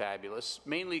faces are fabulous,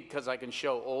 mainly because I can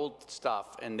show old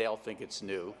stuff and they'll think it's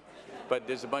new. But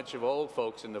there's a bunch of old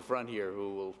folks in the front here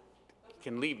who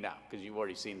can leave now because you've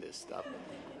already seen this stuff.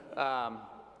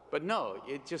 But no,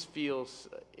 it just feels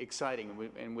exciting.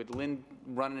 And with Lynn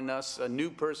running us, a new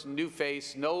person, new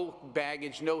face, no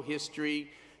baggage, no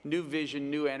history, new vision,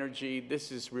 new energy.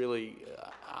 This is really,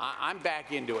 I'm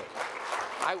back into it.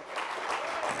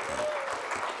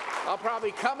 I'll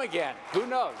probably come again. Who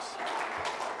knows?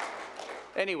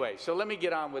 Anyway, so let me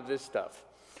get on with this stuff.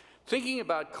 Thinking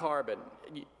about carbon,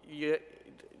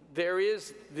 there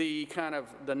is the kind of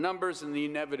the numbers and the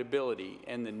inevitability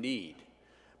and the need.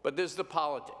 But there's the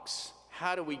politics.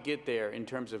 How do we get there in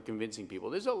terms of convincing people?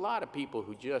 There's a lot of people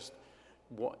who just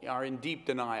are in deep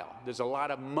denial. There's a lot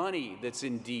of money that's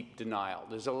in deep denial.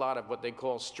 There's a lot of what they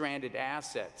call stranded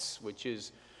assets, which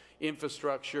is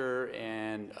infrastructure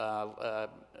and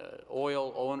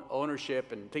oil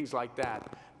ownership and things like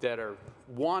that, that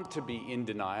want to be in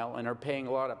denial and are paying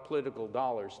a lot of political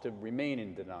dollars to remain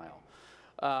in denial.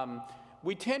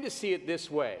 We tend to see it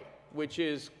this way, which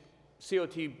is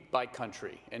CO2 by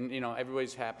country. And, you know,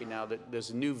 everybody's happy now that there's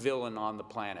a new villain on the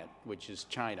planet, which is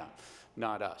China,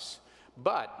 not us.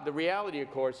 But the reality,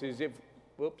 of course, is if,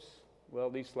 whoops,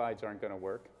 well, these slides aren't going to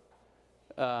work.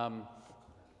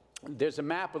 There's a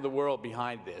map of the world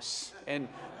behind this. And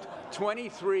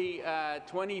 23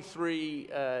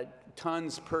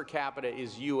 tons per capita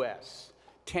is US.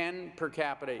 10 per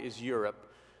capita is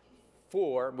Europe.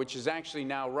 4, which is actually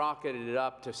now rocketed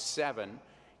up to 7,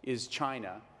 is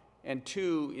China. And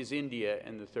 2 is India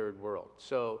and the third world.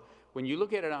 So when you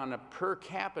look at it on a per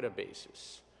capita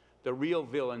basis, the real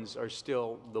villains are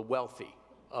still the wealthy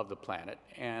of the planet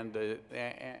and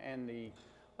the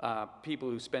people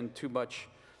who spend too much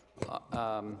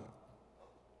on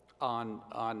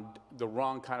the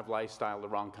wrong kind of lifestyle, the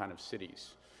wrong kind of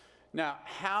cities. Now,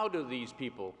 how do these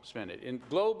people spend it? And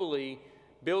globally,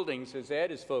 buildings, as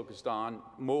Ed is focused on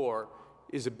more,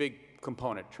 is a big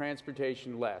component,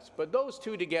 transportation less. But those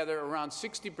two together, around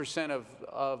 60%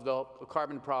 of the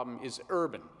carbon problem is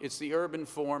urban. It's the urban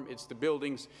form, it's the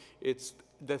buildings, it's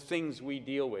the things we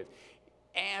deal with.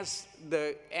 As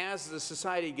the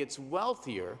society gets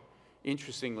wealthier,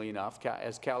 interestingly enough,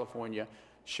 as California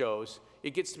shows,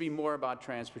 it gets to be more about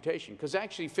transportation, because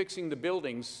actually fixing the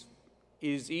buildings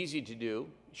is easy to do,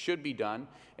 should be done.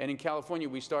 And in California,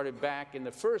 we started back in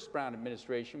the first Brown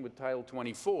administration with Title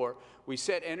 24. We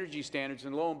set energy standards,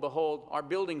 and lo and behold, our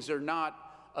buildings are not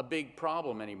a big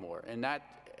problem anymore. And that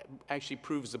actually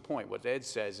proves the point. What Ed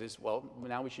says is, well,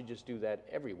 now we should just do that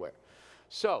everywhere.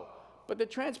 So, but the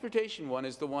transportation one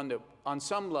is the one that, on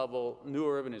some level, New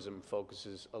Urbanism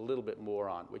focuses a little bit more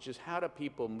on, which is how do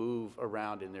people move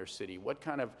around in their city? What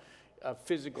kind of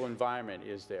physical environment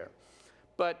is there?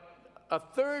 But a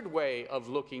third way of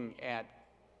looking at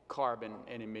carbon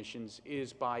and emissions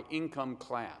is by income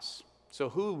class. So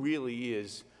who really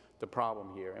is the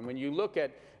problem here? And when you look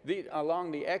at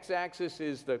along the x-axis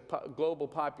is the global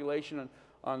population,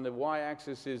 on the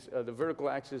y-axis is the vertical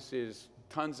axis is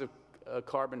tons of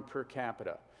carbon per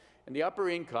capita. And the upper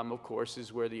income, of course,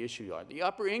 is where the issues are. The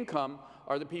upper income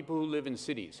are the people who live in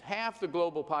cities. Half the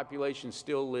global population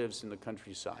still lives in the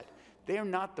countryside. They're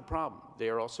not the problem. They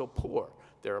are also poor.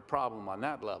 They're a problem on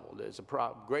that level. There's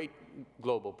a great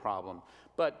global problem.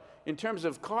 But in terms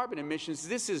of carbon emissions,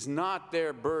 this is not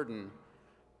their burden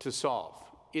to solve.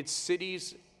 It's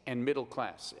cities and middle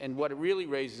class. And what it really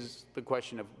raises the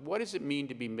question of, what does it mean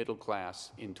to be middle class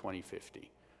in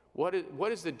 2050? What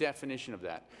is the definition of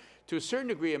that? To a certain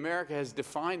degree, America has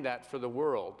defined that for the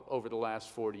world over the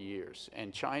last 40 years.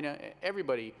 And China,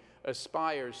 everybody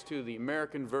aspires to the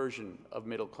American version of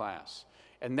middle class.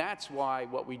 And that's why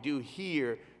what we do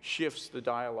here shifts the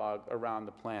dialogue around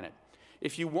the planet.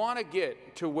 If you want to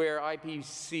get to where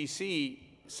IPCC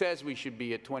says we should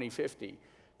be at 2050,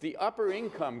 the upper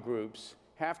income groups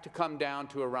have to come down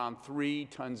to around 3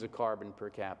 tons of carbon per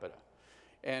capita.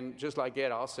 And just like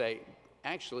Ed, I'll say,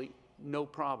 actually, no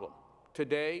problem.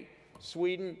 Today,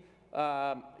 Sweden,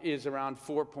 is around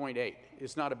 4.8.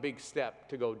 It's not a big step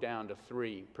to go down to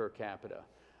 3 per capita.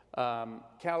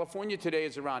 California today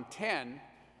is around 10,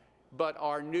 but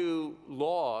our new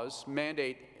laws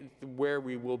mandate where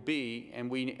we will be, and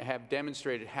we have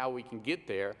demonstrated how we can get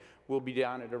there. We'll be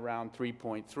down at around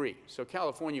 3.3. So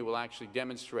California will actually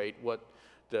demonstrate what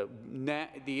the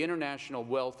international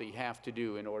wealthy have to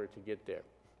do in order to get there.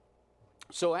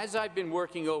 So as I've been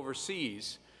working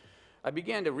overseas, I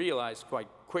began to realize quite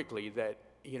quickly that,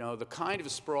 you know, the kind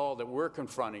of sprawl that we're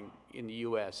confronting in the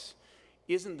US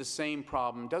isn't the same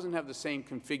problem, doesn't have the same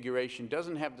configuration,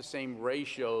 doesn't have the same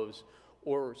ratios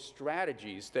or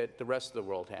strategies that the rest of the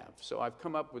world have. So I've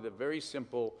come up with a very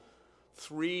simple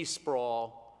 3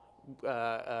 sprawl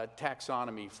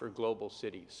taxonomy for global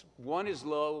cities. One is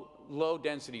low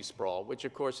density sprawl, which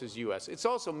of course is US. It's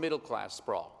also middle class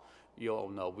sprawl. You all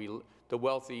know the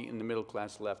wealthy and the middle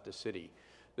class left the city.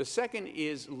 The second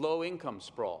is low income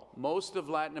sprawl. Most of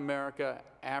Latin America,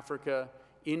 Africa,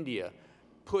 India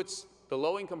puts the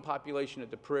low income population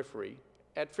at the periphery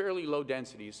at fairly low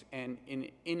densities and in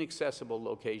inaccessible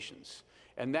locations.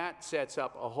 And that sets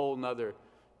up a whole nother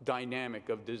dynamic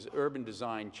of urban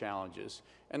design challenges.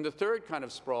 And the third kind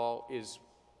of sprawl is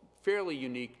fairly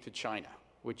unique to China,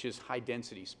 which is high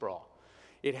density sprawl.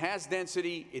 It has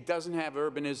density, it doesn't have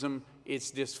urbanism,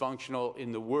 it's dysfunctional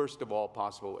in the worst of all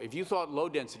possible. If you thought low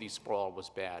density sprawl was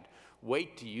bad,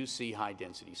 wait till you see high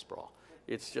density sprawl.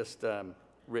 It's just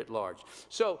writ large.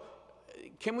 So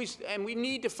we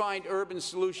need to find urban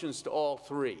solutions to all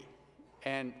 3.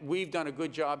 And we've done a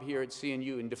good job here at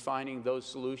CNU in defining those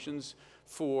solutions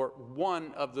for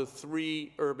one of the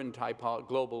 3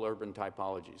 global urban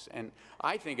typologies. And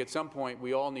I think at some point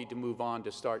we all need to move on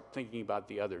to start thinking about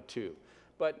the other 2.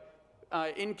 But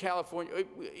in California,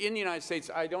 in the United States,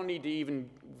 I don't need to even,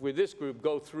 with this group,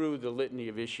 go through the litany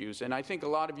of issues. And I think a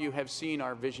lot of you have seen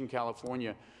our Vision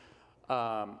California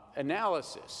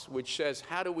analysis, which says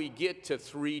how do we get to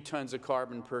 3 tons of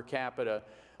carbon per capita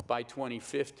by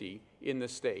 2050 in the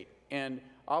state. And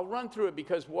I'll run through it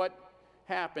because what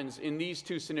happens in these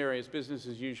 2 scenarios, business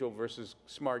as usual versus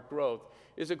smart growth,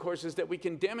 is of course is that we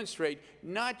can demonstrate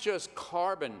not just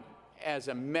carbon as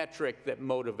a metric that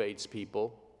motivates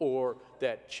people or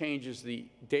that changes the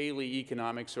daily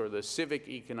economics or the civic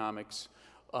economics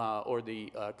or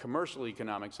the commercial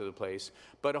economics of the place,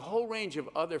 but a whole range of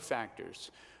other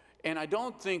factors. And I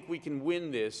don't think we can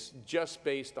win this just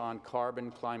based on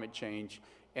carbon, climate change,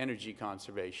 energy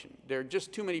conservation. There are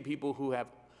just too many people who have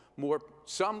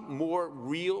some more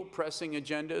real pressing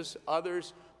agendas,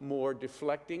 others more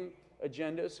deflecting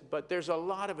agendas, but there's a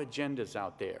lot of agendas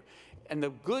out there. And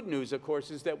the good news, of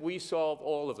course, is that we solve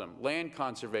all of them. Land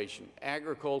conservation,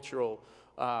 agricultural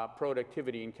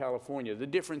productivity in California. The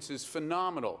difference is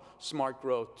phenomenal. Smart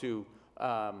growth to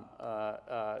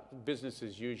business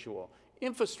as usual.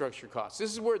 Infrastructure costs.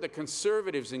 This is where the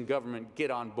conservatives in government get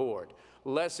on board.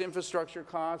 Less infrastructure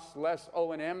costs, less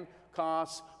O&M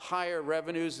costs, higher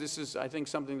revenues. This is, I think,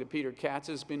 something that Peter Katz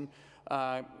has been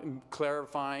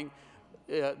clarifying.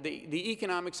 The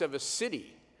economics of a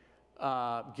city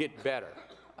get better.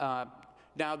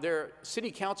 Now, there are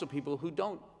city council people who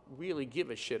don't really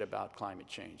give a shit about climate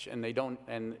change, and they don't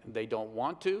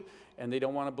want to, and they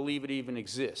don't want to believe it even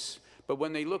exists. But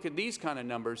when they look at these kind of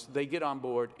numbers, they get on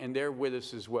board, and they're with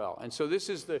us as well. And so this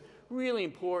is the really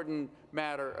important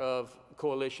matter of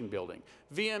coalition building.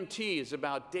 VMT is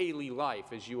about daily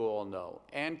life, as you all know,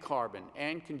 and carbon,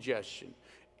 and congestion,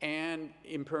 and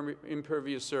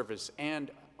impervious surface, and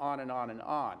on and on and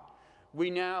on.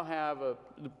 We now have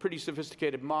pretty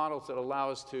sophisticated models that allow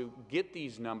us to get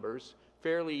these numbers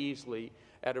fairly easily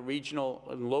at a regional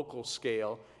and local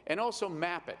scale, and also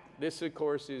map it. This, of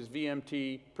course, is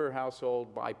VMT per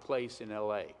household by place in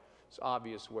LA. It's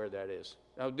obvious where that is.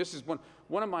 Now, this is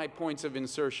one of my points of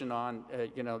insertion on,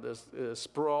 this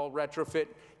sprawl retrofit.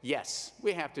 Yes,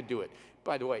 we have to do it.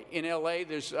 By the way, in LA,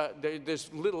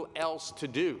 there's little else to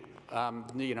do.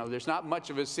 There's not much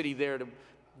of a city there to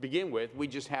begin with. We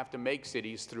just have to make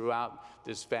cities throughout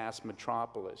this vast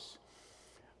metropolis.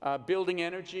 Building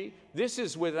energy. This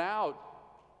is without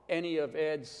any of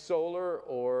Ed's solar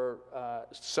or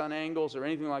sun angles or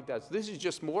anything like that. So this is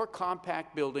just more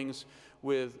compact buildings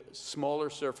with smaller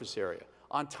surface area.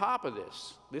 On top of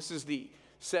this, this is the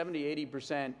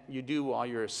 70–80% you do while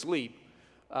you're asleep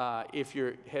if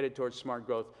you're headed towards smart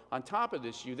growth. On top of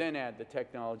this, you then add the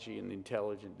technology and the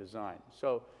intelligent design.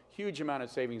 So huge amount of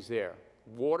savings there.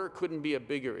 Water couldn't be a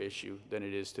bigger issue than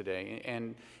it is today.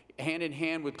 And hand in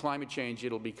hand with climate change,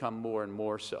 it'll become more and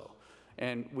more so.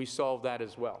 And we solve that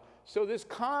as well. So this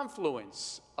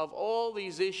confluence of all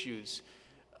these issues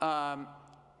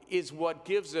is what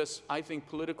gives us, I think,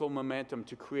 political momentum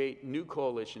to create new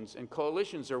coalitions, and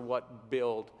coalitions are what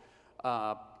build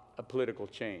a political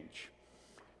change.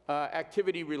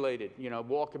 Activity-related,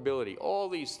 walkability, all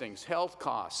these things, health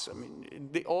costs, I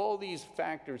mean, all these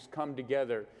factors come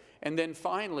together. And then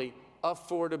finally,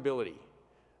 affordability.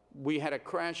 We had a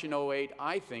crash in '08,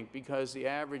 I think, because the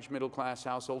average middle-class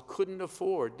household couldn't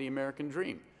afford the American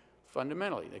dream.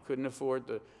 Fundamentally, they couldn't afford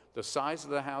the size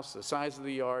of the house, the size of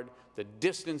the yard, the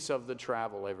distance of the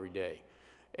travel every day.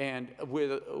 And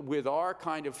with our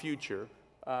kind of future,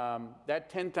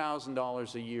 that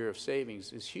 $10,000 a year of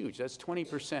savings is huge. That's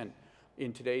 20%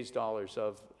 in today's dollars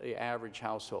of the average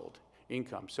household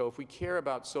income. So if we care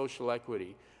about social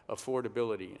equity,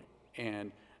 affordability,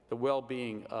 and the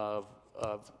well-being of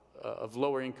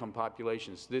lower income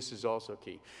populations, this is also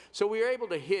key. So we are able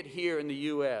to hit here in the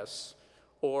US,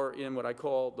 or in what I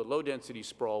call the low-density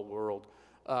sprawl world,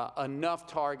 enough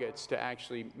targets to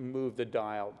actually move the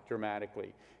dial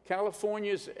dramatically.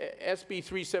 California's SB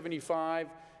 375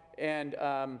 and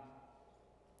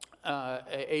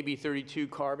AB 32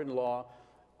 carbon law,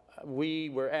 we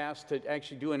were asked to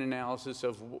actually do an analysis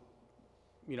of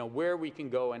where we can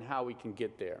go and how we can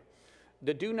get there.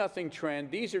 The do-nothing trend,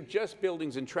 these are just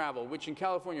buildings and travel, which in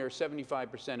California are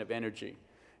 75% of energy.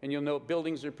 And you'll note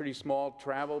buildings are pretty small,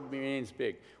 travel remains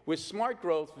big. With smart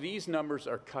growth, these numbers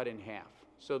are cut in half.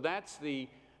 So that's the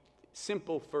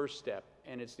simple first step,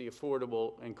 and it's the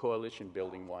affordable and coalition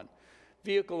building one.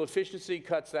 Vehicle efficiency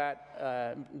cuts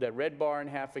that red bar in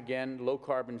half again. Low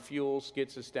carbon fuels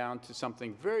gets us down to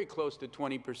something very close to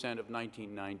 20% of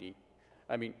 1990.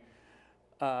 I mean,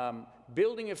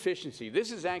 building efficiency.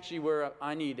 This is actually where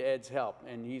I need Ed's help,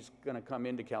 and he's going to come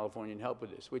into California and help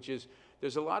with this, which is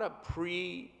there's a lot of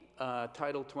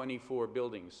pre-Title 24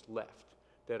 buildings left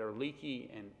that are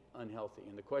leaky and unhealthy.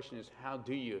 And the question is, how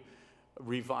do you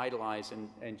revitalize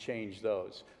and change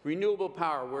those? Renewable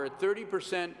power, we're at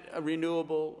 30%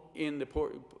 renewable in the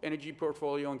energy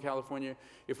portfolio in California.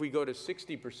 If we go to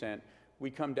 60%, we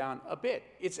come down a bit.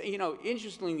 It's,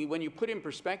 interestingly, when you put in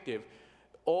perspective,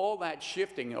 all that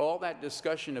shifting, all that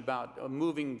discussion about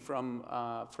moving from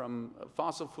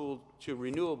fossil fuel to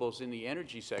renewables in the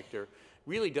energy sector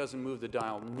really doesn't move the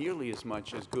dial nearly as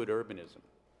much as good urbanism.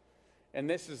 And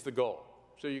this is the goal.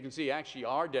 So you can see actually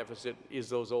our deficit is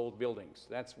those old buildings.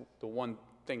 That's the one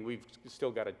thing we've still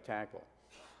got to tackle.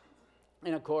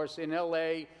 And of course, in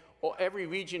LA, every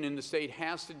region in the state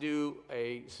has to do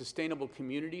a sustainable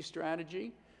community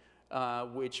strategy,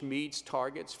 which meets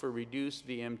targets for reduced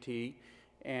VMT,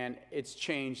 and it's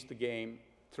changed the game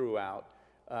throughout.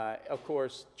 Of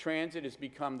course, transit has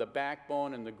become the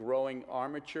backbone and the growing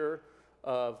armature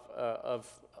of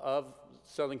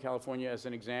Southern California as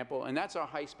an example, and that's our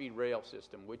high-speed rail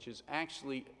system, which is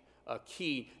actually a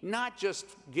key, not just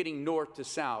getting north to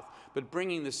south, but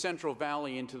bringing the Central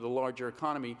Valley into the larger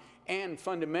economy and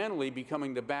fundamentally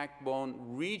becoming the backbone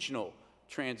regional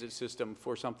transit system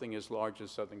for something as large as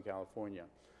Southern California.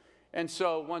 And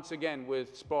so, once again,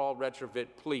 with sprawl retrofit,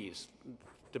 please,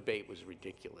 debate was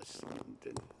ridiculous.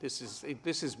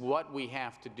 This is what we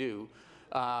have to do.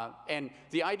 And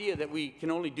the idea that we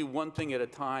can only do one thing at a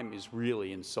time is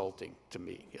really insulting to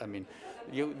me. I mean,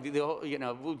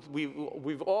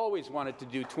 we've always wanted to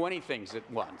do 20 things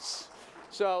at once.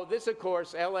 So this, of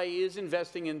course, LA is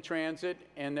investing in transit,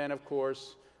 and then, of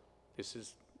course, this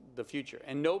is the future.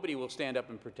 And nobody will stand up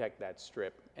and protect that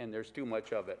strip, and there's too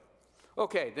much of it.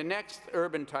 Okay, the next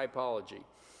urban typology.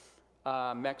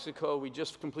 Mexico, we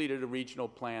just completed a regional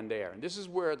plan there. And this is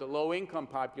where the low-income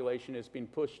population has been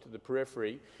pushed to the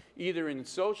periphery, either in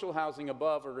social housing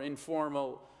above or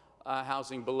informal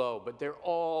housing below. But they're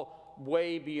all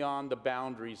way beyond the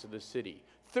boundaries of the city.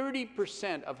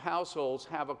 30% of households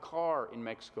have a car in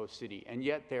Mexico City, and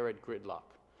yet they're at gridlock.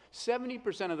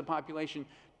 70% of the population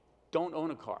don't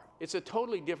own a car. It's a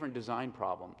totally different design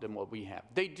problem than what we have.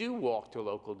 They do walk to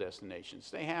local destinations.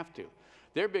 They have to.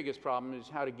 Their biggest problem is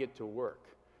how to get to work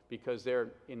because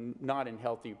they're not in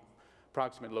healthy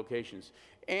proximate locations.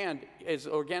 And as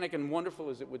organic and wonderful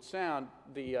as it would sound,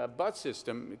 the bus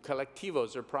system,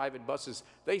 colectivos or private buses,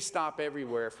 they stop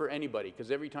everywhere for anybody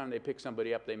because every time they pick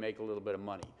somebody up, they make a little bit of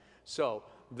money. So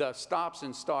the stops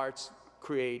and starts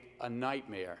create a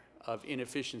nightmare of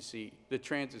inefficiency. The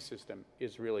transit system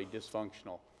is really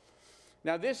dysfunctional.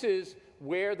 Now this is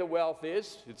where the wealth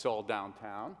is. It's all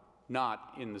downtown,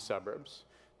 not in the suburbs.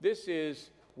 This is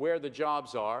where the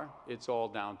jobs are. It's all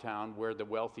downtown, where the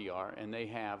wealthy are, and they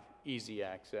have easy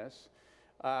access.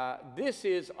 This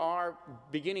is our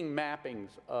beginning mappings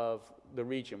of the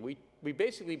region. We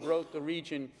basically broke the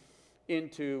region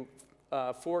into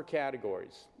 4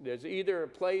 categories. There's either a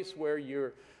place where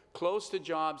you're close to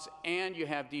jobs and you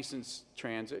have decent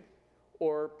transit,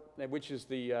 or which is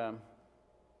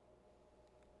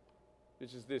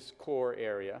this core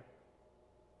area.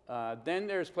 Then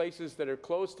there's places that are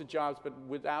close to jobs but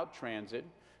without transit.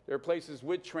 There are places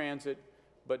with transit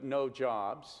but no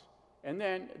jobs. And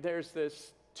then there's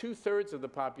this 2/3 of the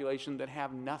population that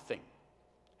have nothing,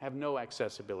 have no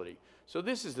accessibility. So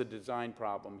this is the design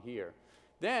problem here.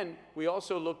 Then we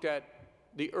also looked at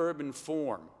the urban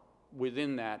form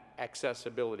within that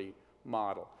accessibility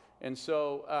model. And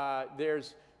so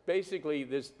there's basically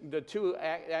the two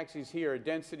axes here are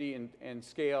density and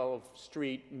scale of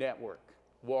street network,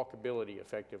 walkability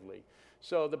effectively.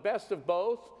 So the best of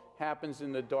both happens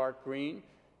in the dark green.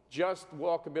 Just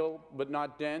walkable but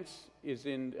not dense is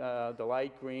in the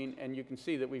light green, and you can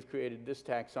see that we've created this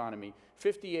taxonomy.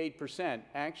 58%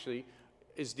 actually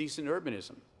is decent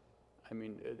urbanism. I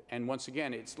mean, and once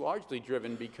again, it's largely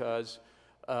driven because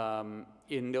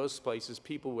in those places,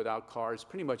 people without cars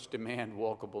pretty much demand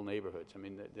walkable neighborhoods. I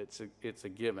mean, it's a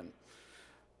given.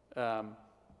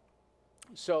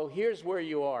 So here's where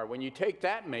you are. When you take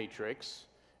that matrix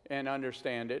and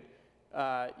understand it,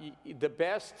 the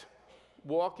best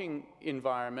walking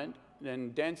environment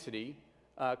and density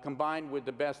combined with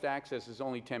the best access is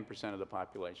only 10% of the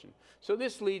population. So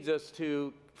this leads us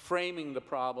to framing the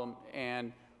problem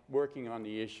and working on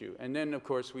the issue. And then, of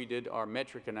course, we did our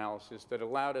metric analysis that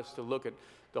allowed us to look at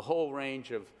the whole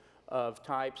range of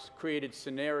types, created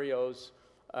scenarios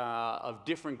of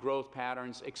different growth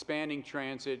patterns, expanding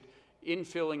transit,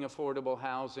 infilling affordable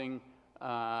housing,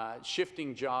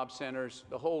 shifting job centers,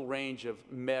 the whole range of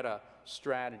meta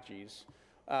strategies.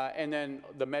 And then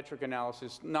the metric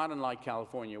analysis, not unlike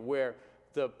California, where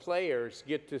the players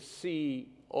get to see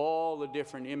all the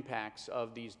different impacts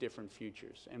of these different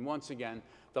futures. And once again,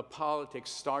 the politics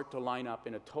start to line up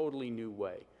in a totally new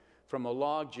way, from a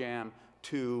log jam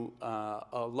to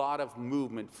a lot of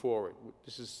movement forward.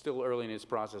 This is still early in its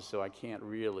process, so I can't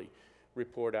really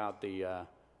report out the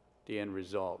end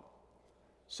result.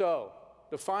 So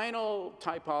the final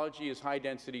typology is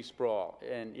high-density sprawl.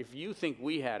 And if you think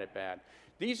we had it bad,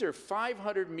 these are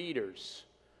 500 meters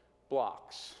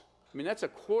blocks. I mean, that's a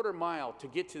quarter-mile to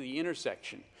get to the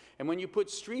intersection. And when you put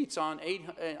streets on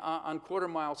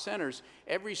quarter-mile centers,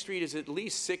 every street is at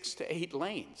least 6 to 8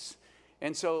 lanes.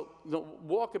 And so the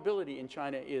walkability in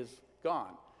China is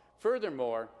gone.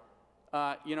 Furthermore,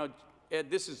 you know,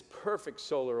 this is perfect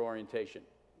solar orientation.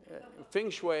 Feng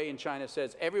Shui in China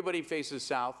says everybody faces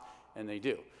south, and they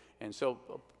do. And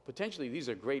so potentially these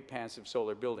are great passive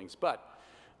solar buildings. But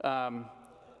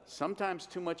sometimes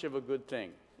too much of a good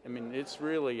thing. I mean, it's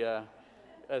really a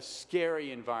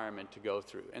scary environment to go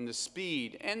through. And the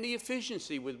speed and the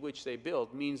efficiency with which they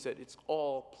build means that it's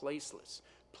all placeless.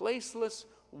 Placeless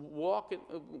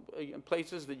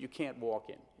places that you can't walk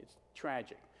in. It's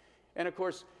tragic. And of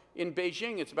course, in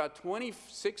Beijing, it's about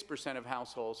 26% of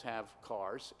households have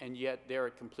cars, and yet they're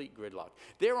a complete gridlock.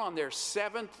 They're on their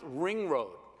 7th ring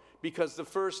road because the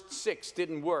first 6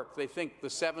 didn't work. They think the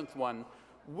 7th one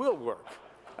will work.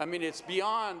 I mean, it's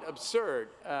beyond absurd,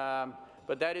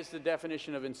 but that is the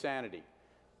definition of insanity.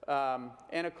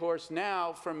 And of course,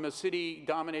 now from a city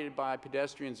dominated by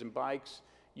pedestrians and bikes,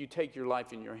 you take your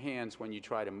life in your hands when you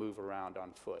try to move around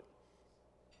on foot.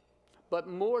 But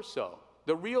more so,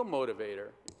 the real motivator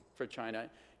for China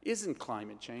isn't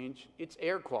climate change, it's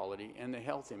air quality and the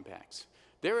health impacts.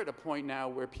 They're at a point now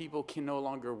where people can no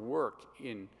longer work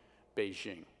in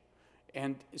Beijing.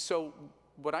 And so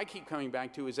what I keep coming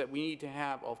back to is that we need to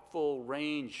have a full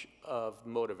range of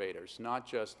motivators, not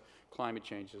just climate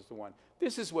change as the one.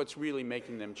 This is what's really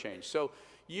making them change. So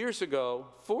years ago,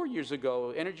 4 years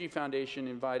ago, Energy Foundation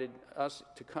invited us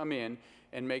to come in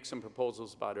and make some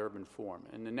proposals about urban form.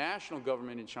 And the national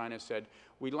government in China said,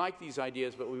 we like these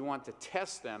ideas, but we want to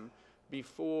test them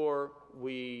before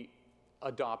we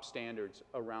adopt standards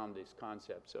around these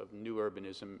concepts of new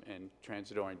urbanism and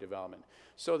transit-oriented development.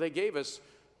 So they gave us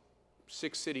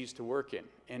 6 cities to work in.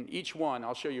 And each one,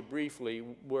 I'll show you briefly,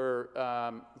 were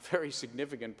very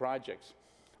significant projects.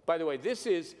 By the way, this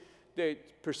is the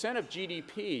percent of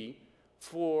GDP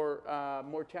for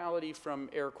mortality from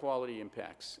air quality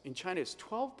impacts. In China, it's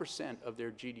 12% of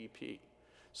their GDP.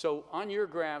 So on your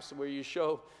graphs where you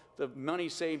show the money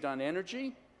saved on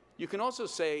energy, you can also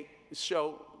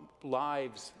show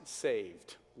lives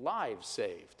saved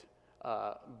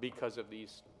because of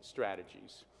these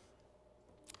strategies.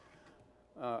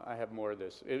 I have more of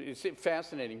this. It's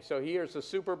fascinating. So here's a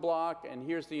super block, and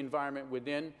here's the environment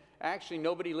within. Actually,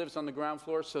 nobody lives on the ground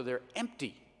floor, so they're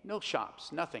empty. No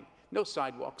shops, nothing. No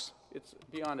sidewalks. It's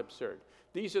beyond absurd.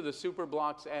 These are the super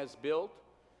blocks as built.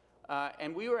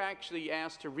 And we were actually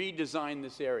asked to redesign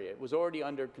this area. It was already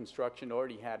under construction,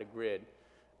 already had a grid.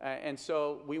 And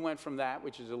so we went from that,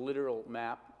 which is a literal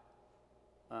map,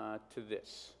 to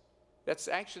this. That's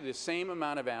actually the same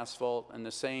amount of asphalt and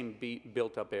the same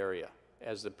built-up area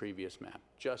as the previous map,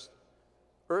 just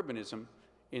urbanism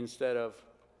instead of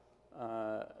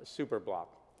superblock.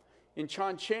 In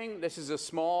Chongqing, this is a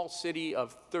small city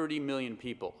of 30 million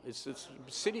people. It's a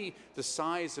city the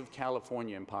size of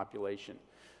California in population.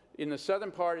 In the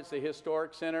southern part, it's the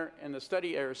historic center, and the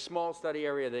study area, small study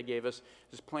area they gave us,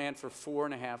 is planned for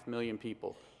 4.5 million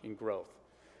people in growth.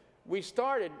 We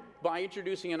started by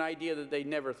introducing an idea that they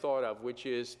never thought of, which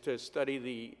is to study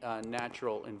the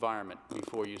natural environment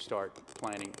before you start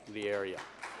planning the area.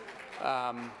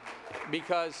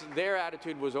 Because their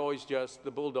attitude was always just,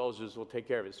 the bulldozers will take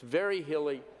care of it. It's very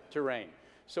hilly terrain.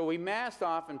 So we masked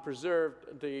off and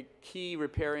preserved the key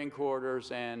riparian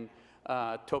corridors and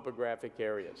topographic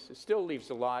areas. It still leaves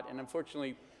a lot, and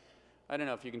unfortunately, I don't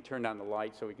know if you can turn down the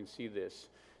light so we can see this.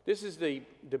 This is the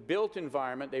built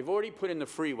environment. They've already put in the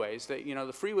freeways. You know,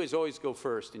 the freeways always go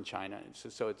first in China,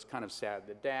 so it's kind of sad.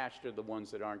 The dashed are the ones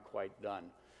that aren't quite done.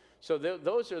 So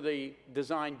those are the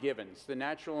design givens, the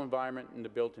natural environment and the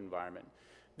built environment.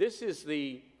 This is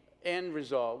the end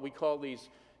result. We call these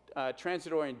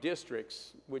transit-oriented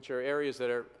districts, which are areas that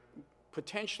are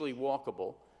potentially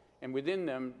walkable, and within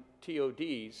them,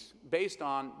 TODs, based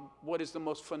on what is the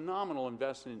most phenomenal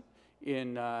investment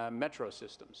in metro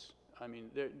systems. I mean,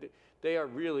 they are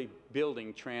really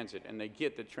building transit, and they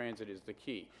get that transit is the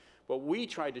key. What we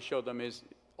tried to show them is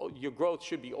your growth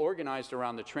should be organized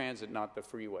around the transit, not the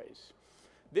freeways.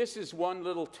 This is one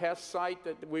little test site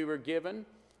that we were given,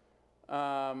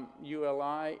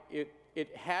 ULI.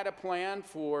 It had a plan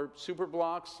for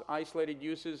superblocks, isolated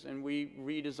uses, and we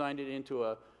redesigned it into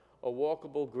a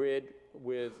walkable grid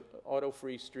with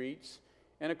auto-free streets.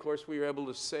 And of course, we were able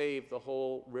to save the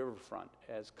whole riverfront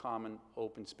as common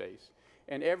open space.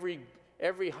 And every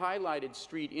highlighted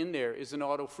street in there is an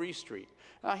auto-free street.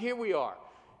 Now here we are.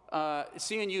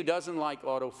 CNU doesn't like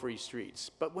auto-free streets,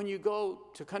 but when you go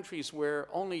to countries where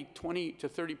only 20 to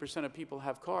 30% of people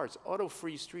have cars,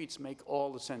 auto-free streets make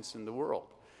all the sense in the world.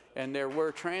 And there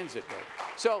were transit there.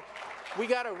 So we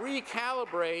got to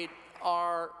recalibrate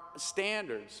our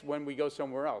standards when we go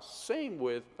somewhere else. Same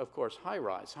with, of course,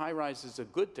 high-rise. High-rise is a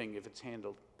good thing if it's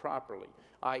handled properly,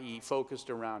 i.e. focused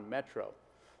around metro.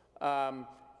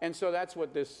 And so that's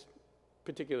what this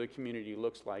particular community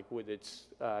looks like with its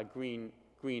green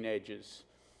edges.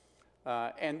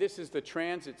 And this is the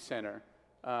transit center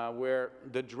where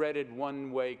the dreaded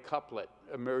one-way couplet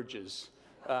emerges.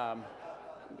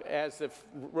 As the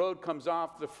road comes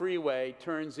off the freeway,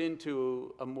 turns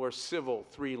into a more civil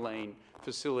three-lane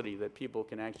facility that people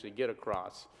can actually get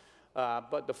across.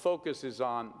 But the focus is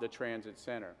on the transit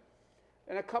center.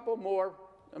 And a couple more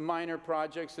minor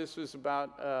projects. This was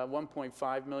about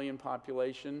 1.5 million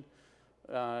population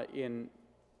in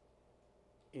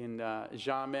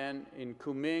Xiamen, in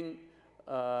Kunming.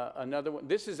 Another one.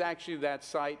 This is actually that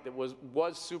site that was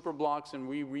superblocks, and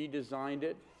we redesigned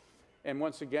it. And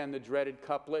once again, the dreaded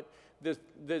couplet.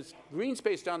 This green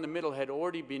space down the middle had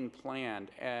already been planned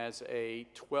as a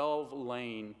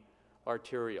 12-lane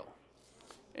arterial.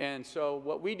 And so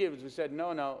what we did was we said,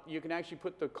 no, you can actually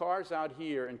put the cars out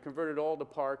here and convert it all to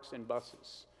parks and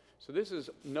buses. So this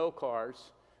is no cars,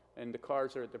 and the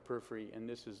cars are at the periphery, and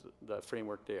this is the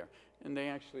framework there. And they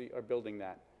actually are building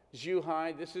that.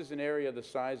 Zhuhai, this is an area the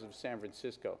size of San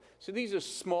Francisco. So these are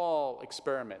small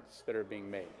experiments that are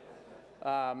being made.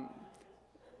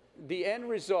 The end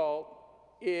result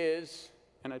is,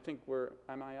 and I think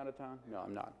am I out of time? No,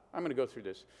 I'm not. I'm going to go through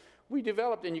this. We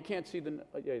developed, and you can't see the,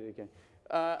 yeah, you can,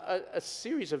 a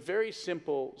series of very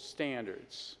simple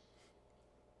standards.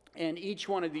 And each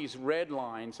one of these red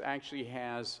lines actually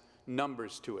has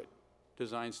numbers to it,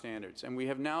 design standards. And we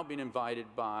have now been invited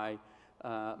by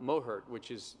MOHURT,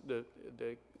 which is the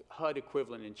HUD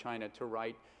equivalent in China, to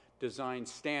write design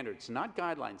standards, not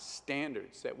guidelines,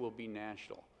 standards that will be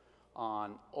national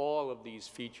on all of these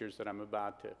features that I'm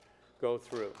about to go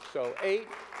through. So 8,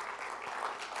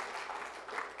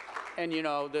 and you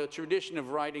know, the tradition of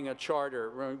writing a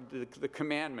charter, the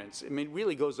commandments, I mean,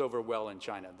 really goes over well in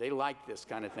China. They like this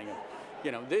kind of thing.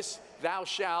 You know, this, thou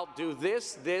shalt do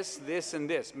this, this, this, and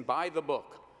this, by the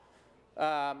book.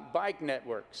 Bike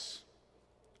networks.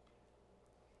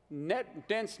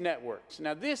 Dense networks.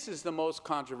 Now this is the most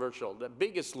controversial, the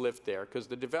biggest lift there, because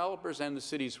the developers and the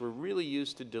cities were really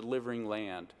used to delivering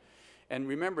land. And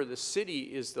remember, the city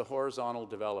is the horizontal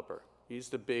developer. He's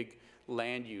the big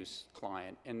land use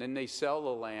client. And then they sell the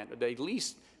land, they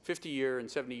lease 50-year and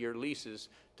 70-year leases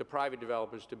to private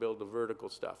developers to build the vertical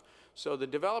stuff. So the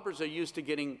developers are used to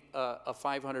getting a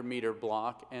 500-meter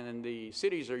block, and the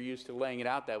cities are used to laying it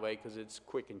out that way because it's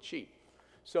quick and cheap.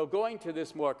 So going to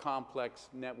this more complex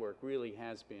network really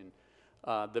has been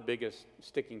the biggest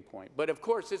sticking point. But of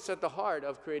course, it's at the heart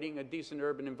of creating a decent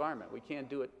urban environment. We can't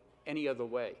do it any other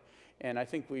way. And I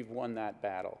think we've won that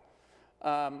battle.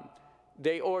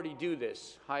 They already do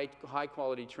this, high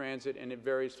quality transit, and it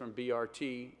varies from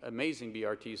BRT, amazing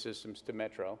BRT systems, to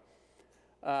metro.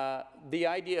 The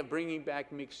idea of bringing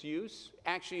back mixed use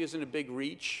actually isn't a big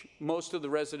reach. Most of the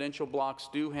residential blocks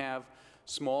do have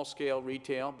small scale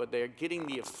retail, but they're getting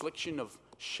the affliction of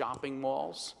shopping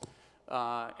malls.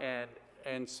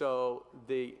 And so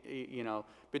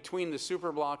between the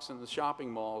super blocks and the shopping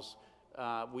malls,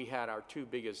 we had our two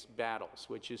biggest battles,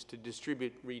 which is to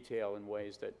distribute retail in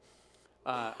ways that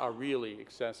are really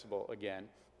accessible again.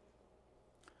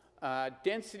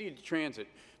 Density to transit.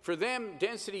 For them,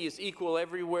 density is equal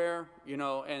everywhere,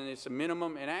 and it's a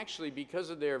minimum. And actually, because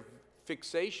of their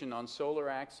fixation on solar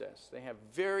access, they have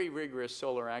very rigorous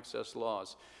solar access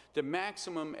laws. The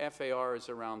maximum FAR is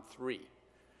around 3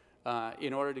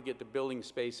 in order to get the building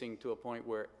spacing to a point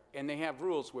where, and they have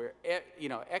rules where,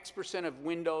 X% of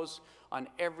windows on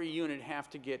every unit have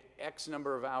to get X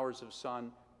number of hours of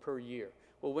sun per year.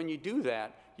 Well, when you do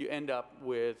that, you end up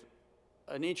with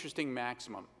an interesting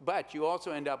maximum. But you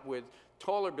also end up with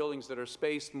taller buildings that are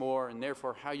spaced more, and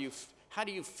therefore how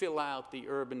do you fill out the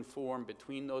urban form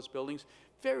between those buildings?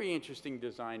 Very interesting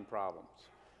design problems.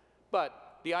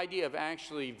 But the idea of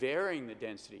actually varying the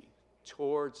density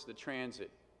towards the transit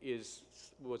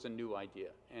was a new idea,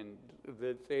 and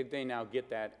they now get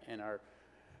that and are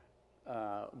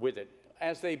with it.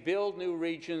 As they build new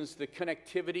regions, the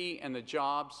connectivity and the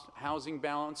jobs, housing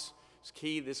balance is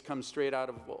key. This comes straight out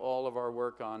of all of our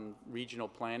work on regional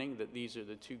planning, that these are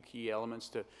the two key elements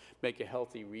to make a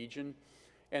healthy region.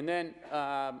 And then,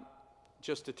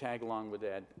 just to tag along with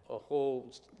Ed, a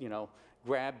whole,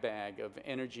 grab bag of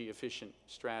energy efficient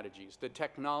strategies. The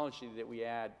technology that we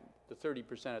add, the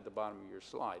 30% at the bottom of your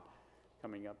slide,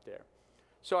 coming up there.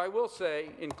 So I will say,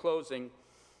 in closing,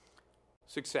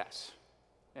 success.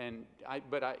 And I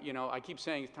keep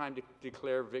saying it's time to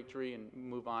declare victory and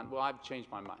move on. Well, I've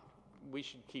changed my mind. We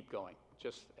should keep going,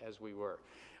 just as we were.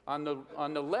 On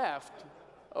the left,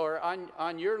 or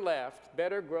on your left,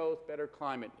 Better Growth, Better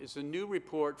Climate is a new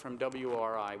report from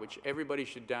WRI, which everybody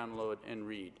should download and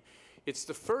read. It's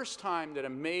the first time that a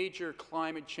major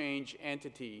climate change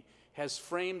entity has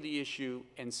framed the issue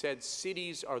and said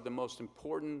cities are the most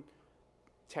important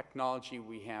technology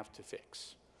we have to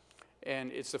fix.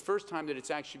 And it's the first time that it's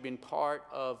actually been part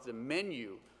of the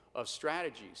menu of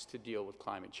strategies to deal with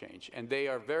climate change. And they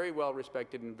are very well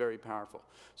respected and very powerful.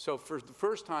 So for the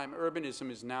first time, urbanism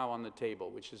is now on the table,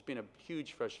 which has been a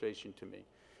huge frustration to me.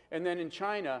 And then in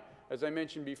China, as I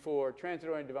mentioned before,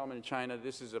 transit-oriented development in China,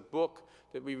 this is a book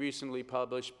that we recently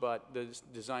published, but the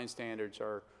design standards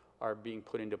are being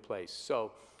put into place.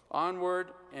 So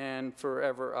onward and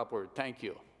forever upward. Thank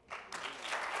you.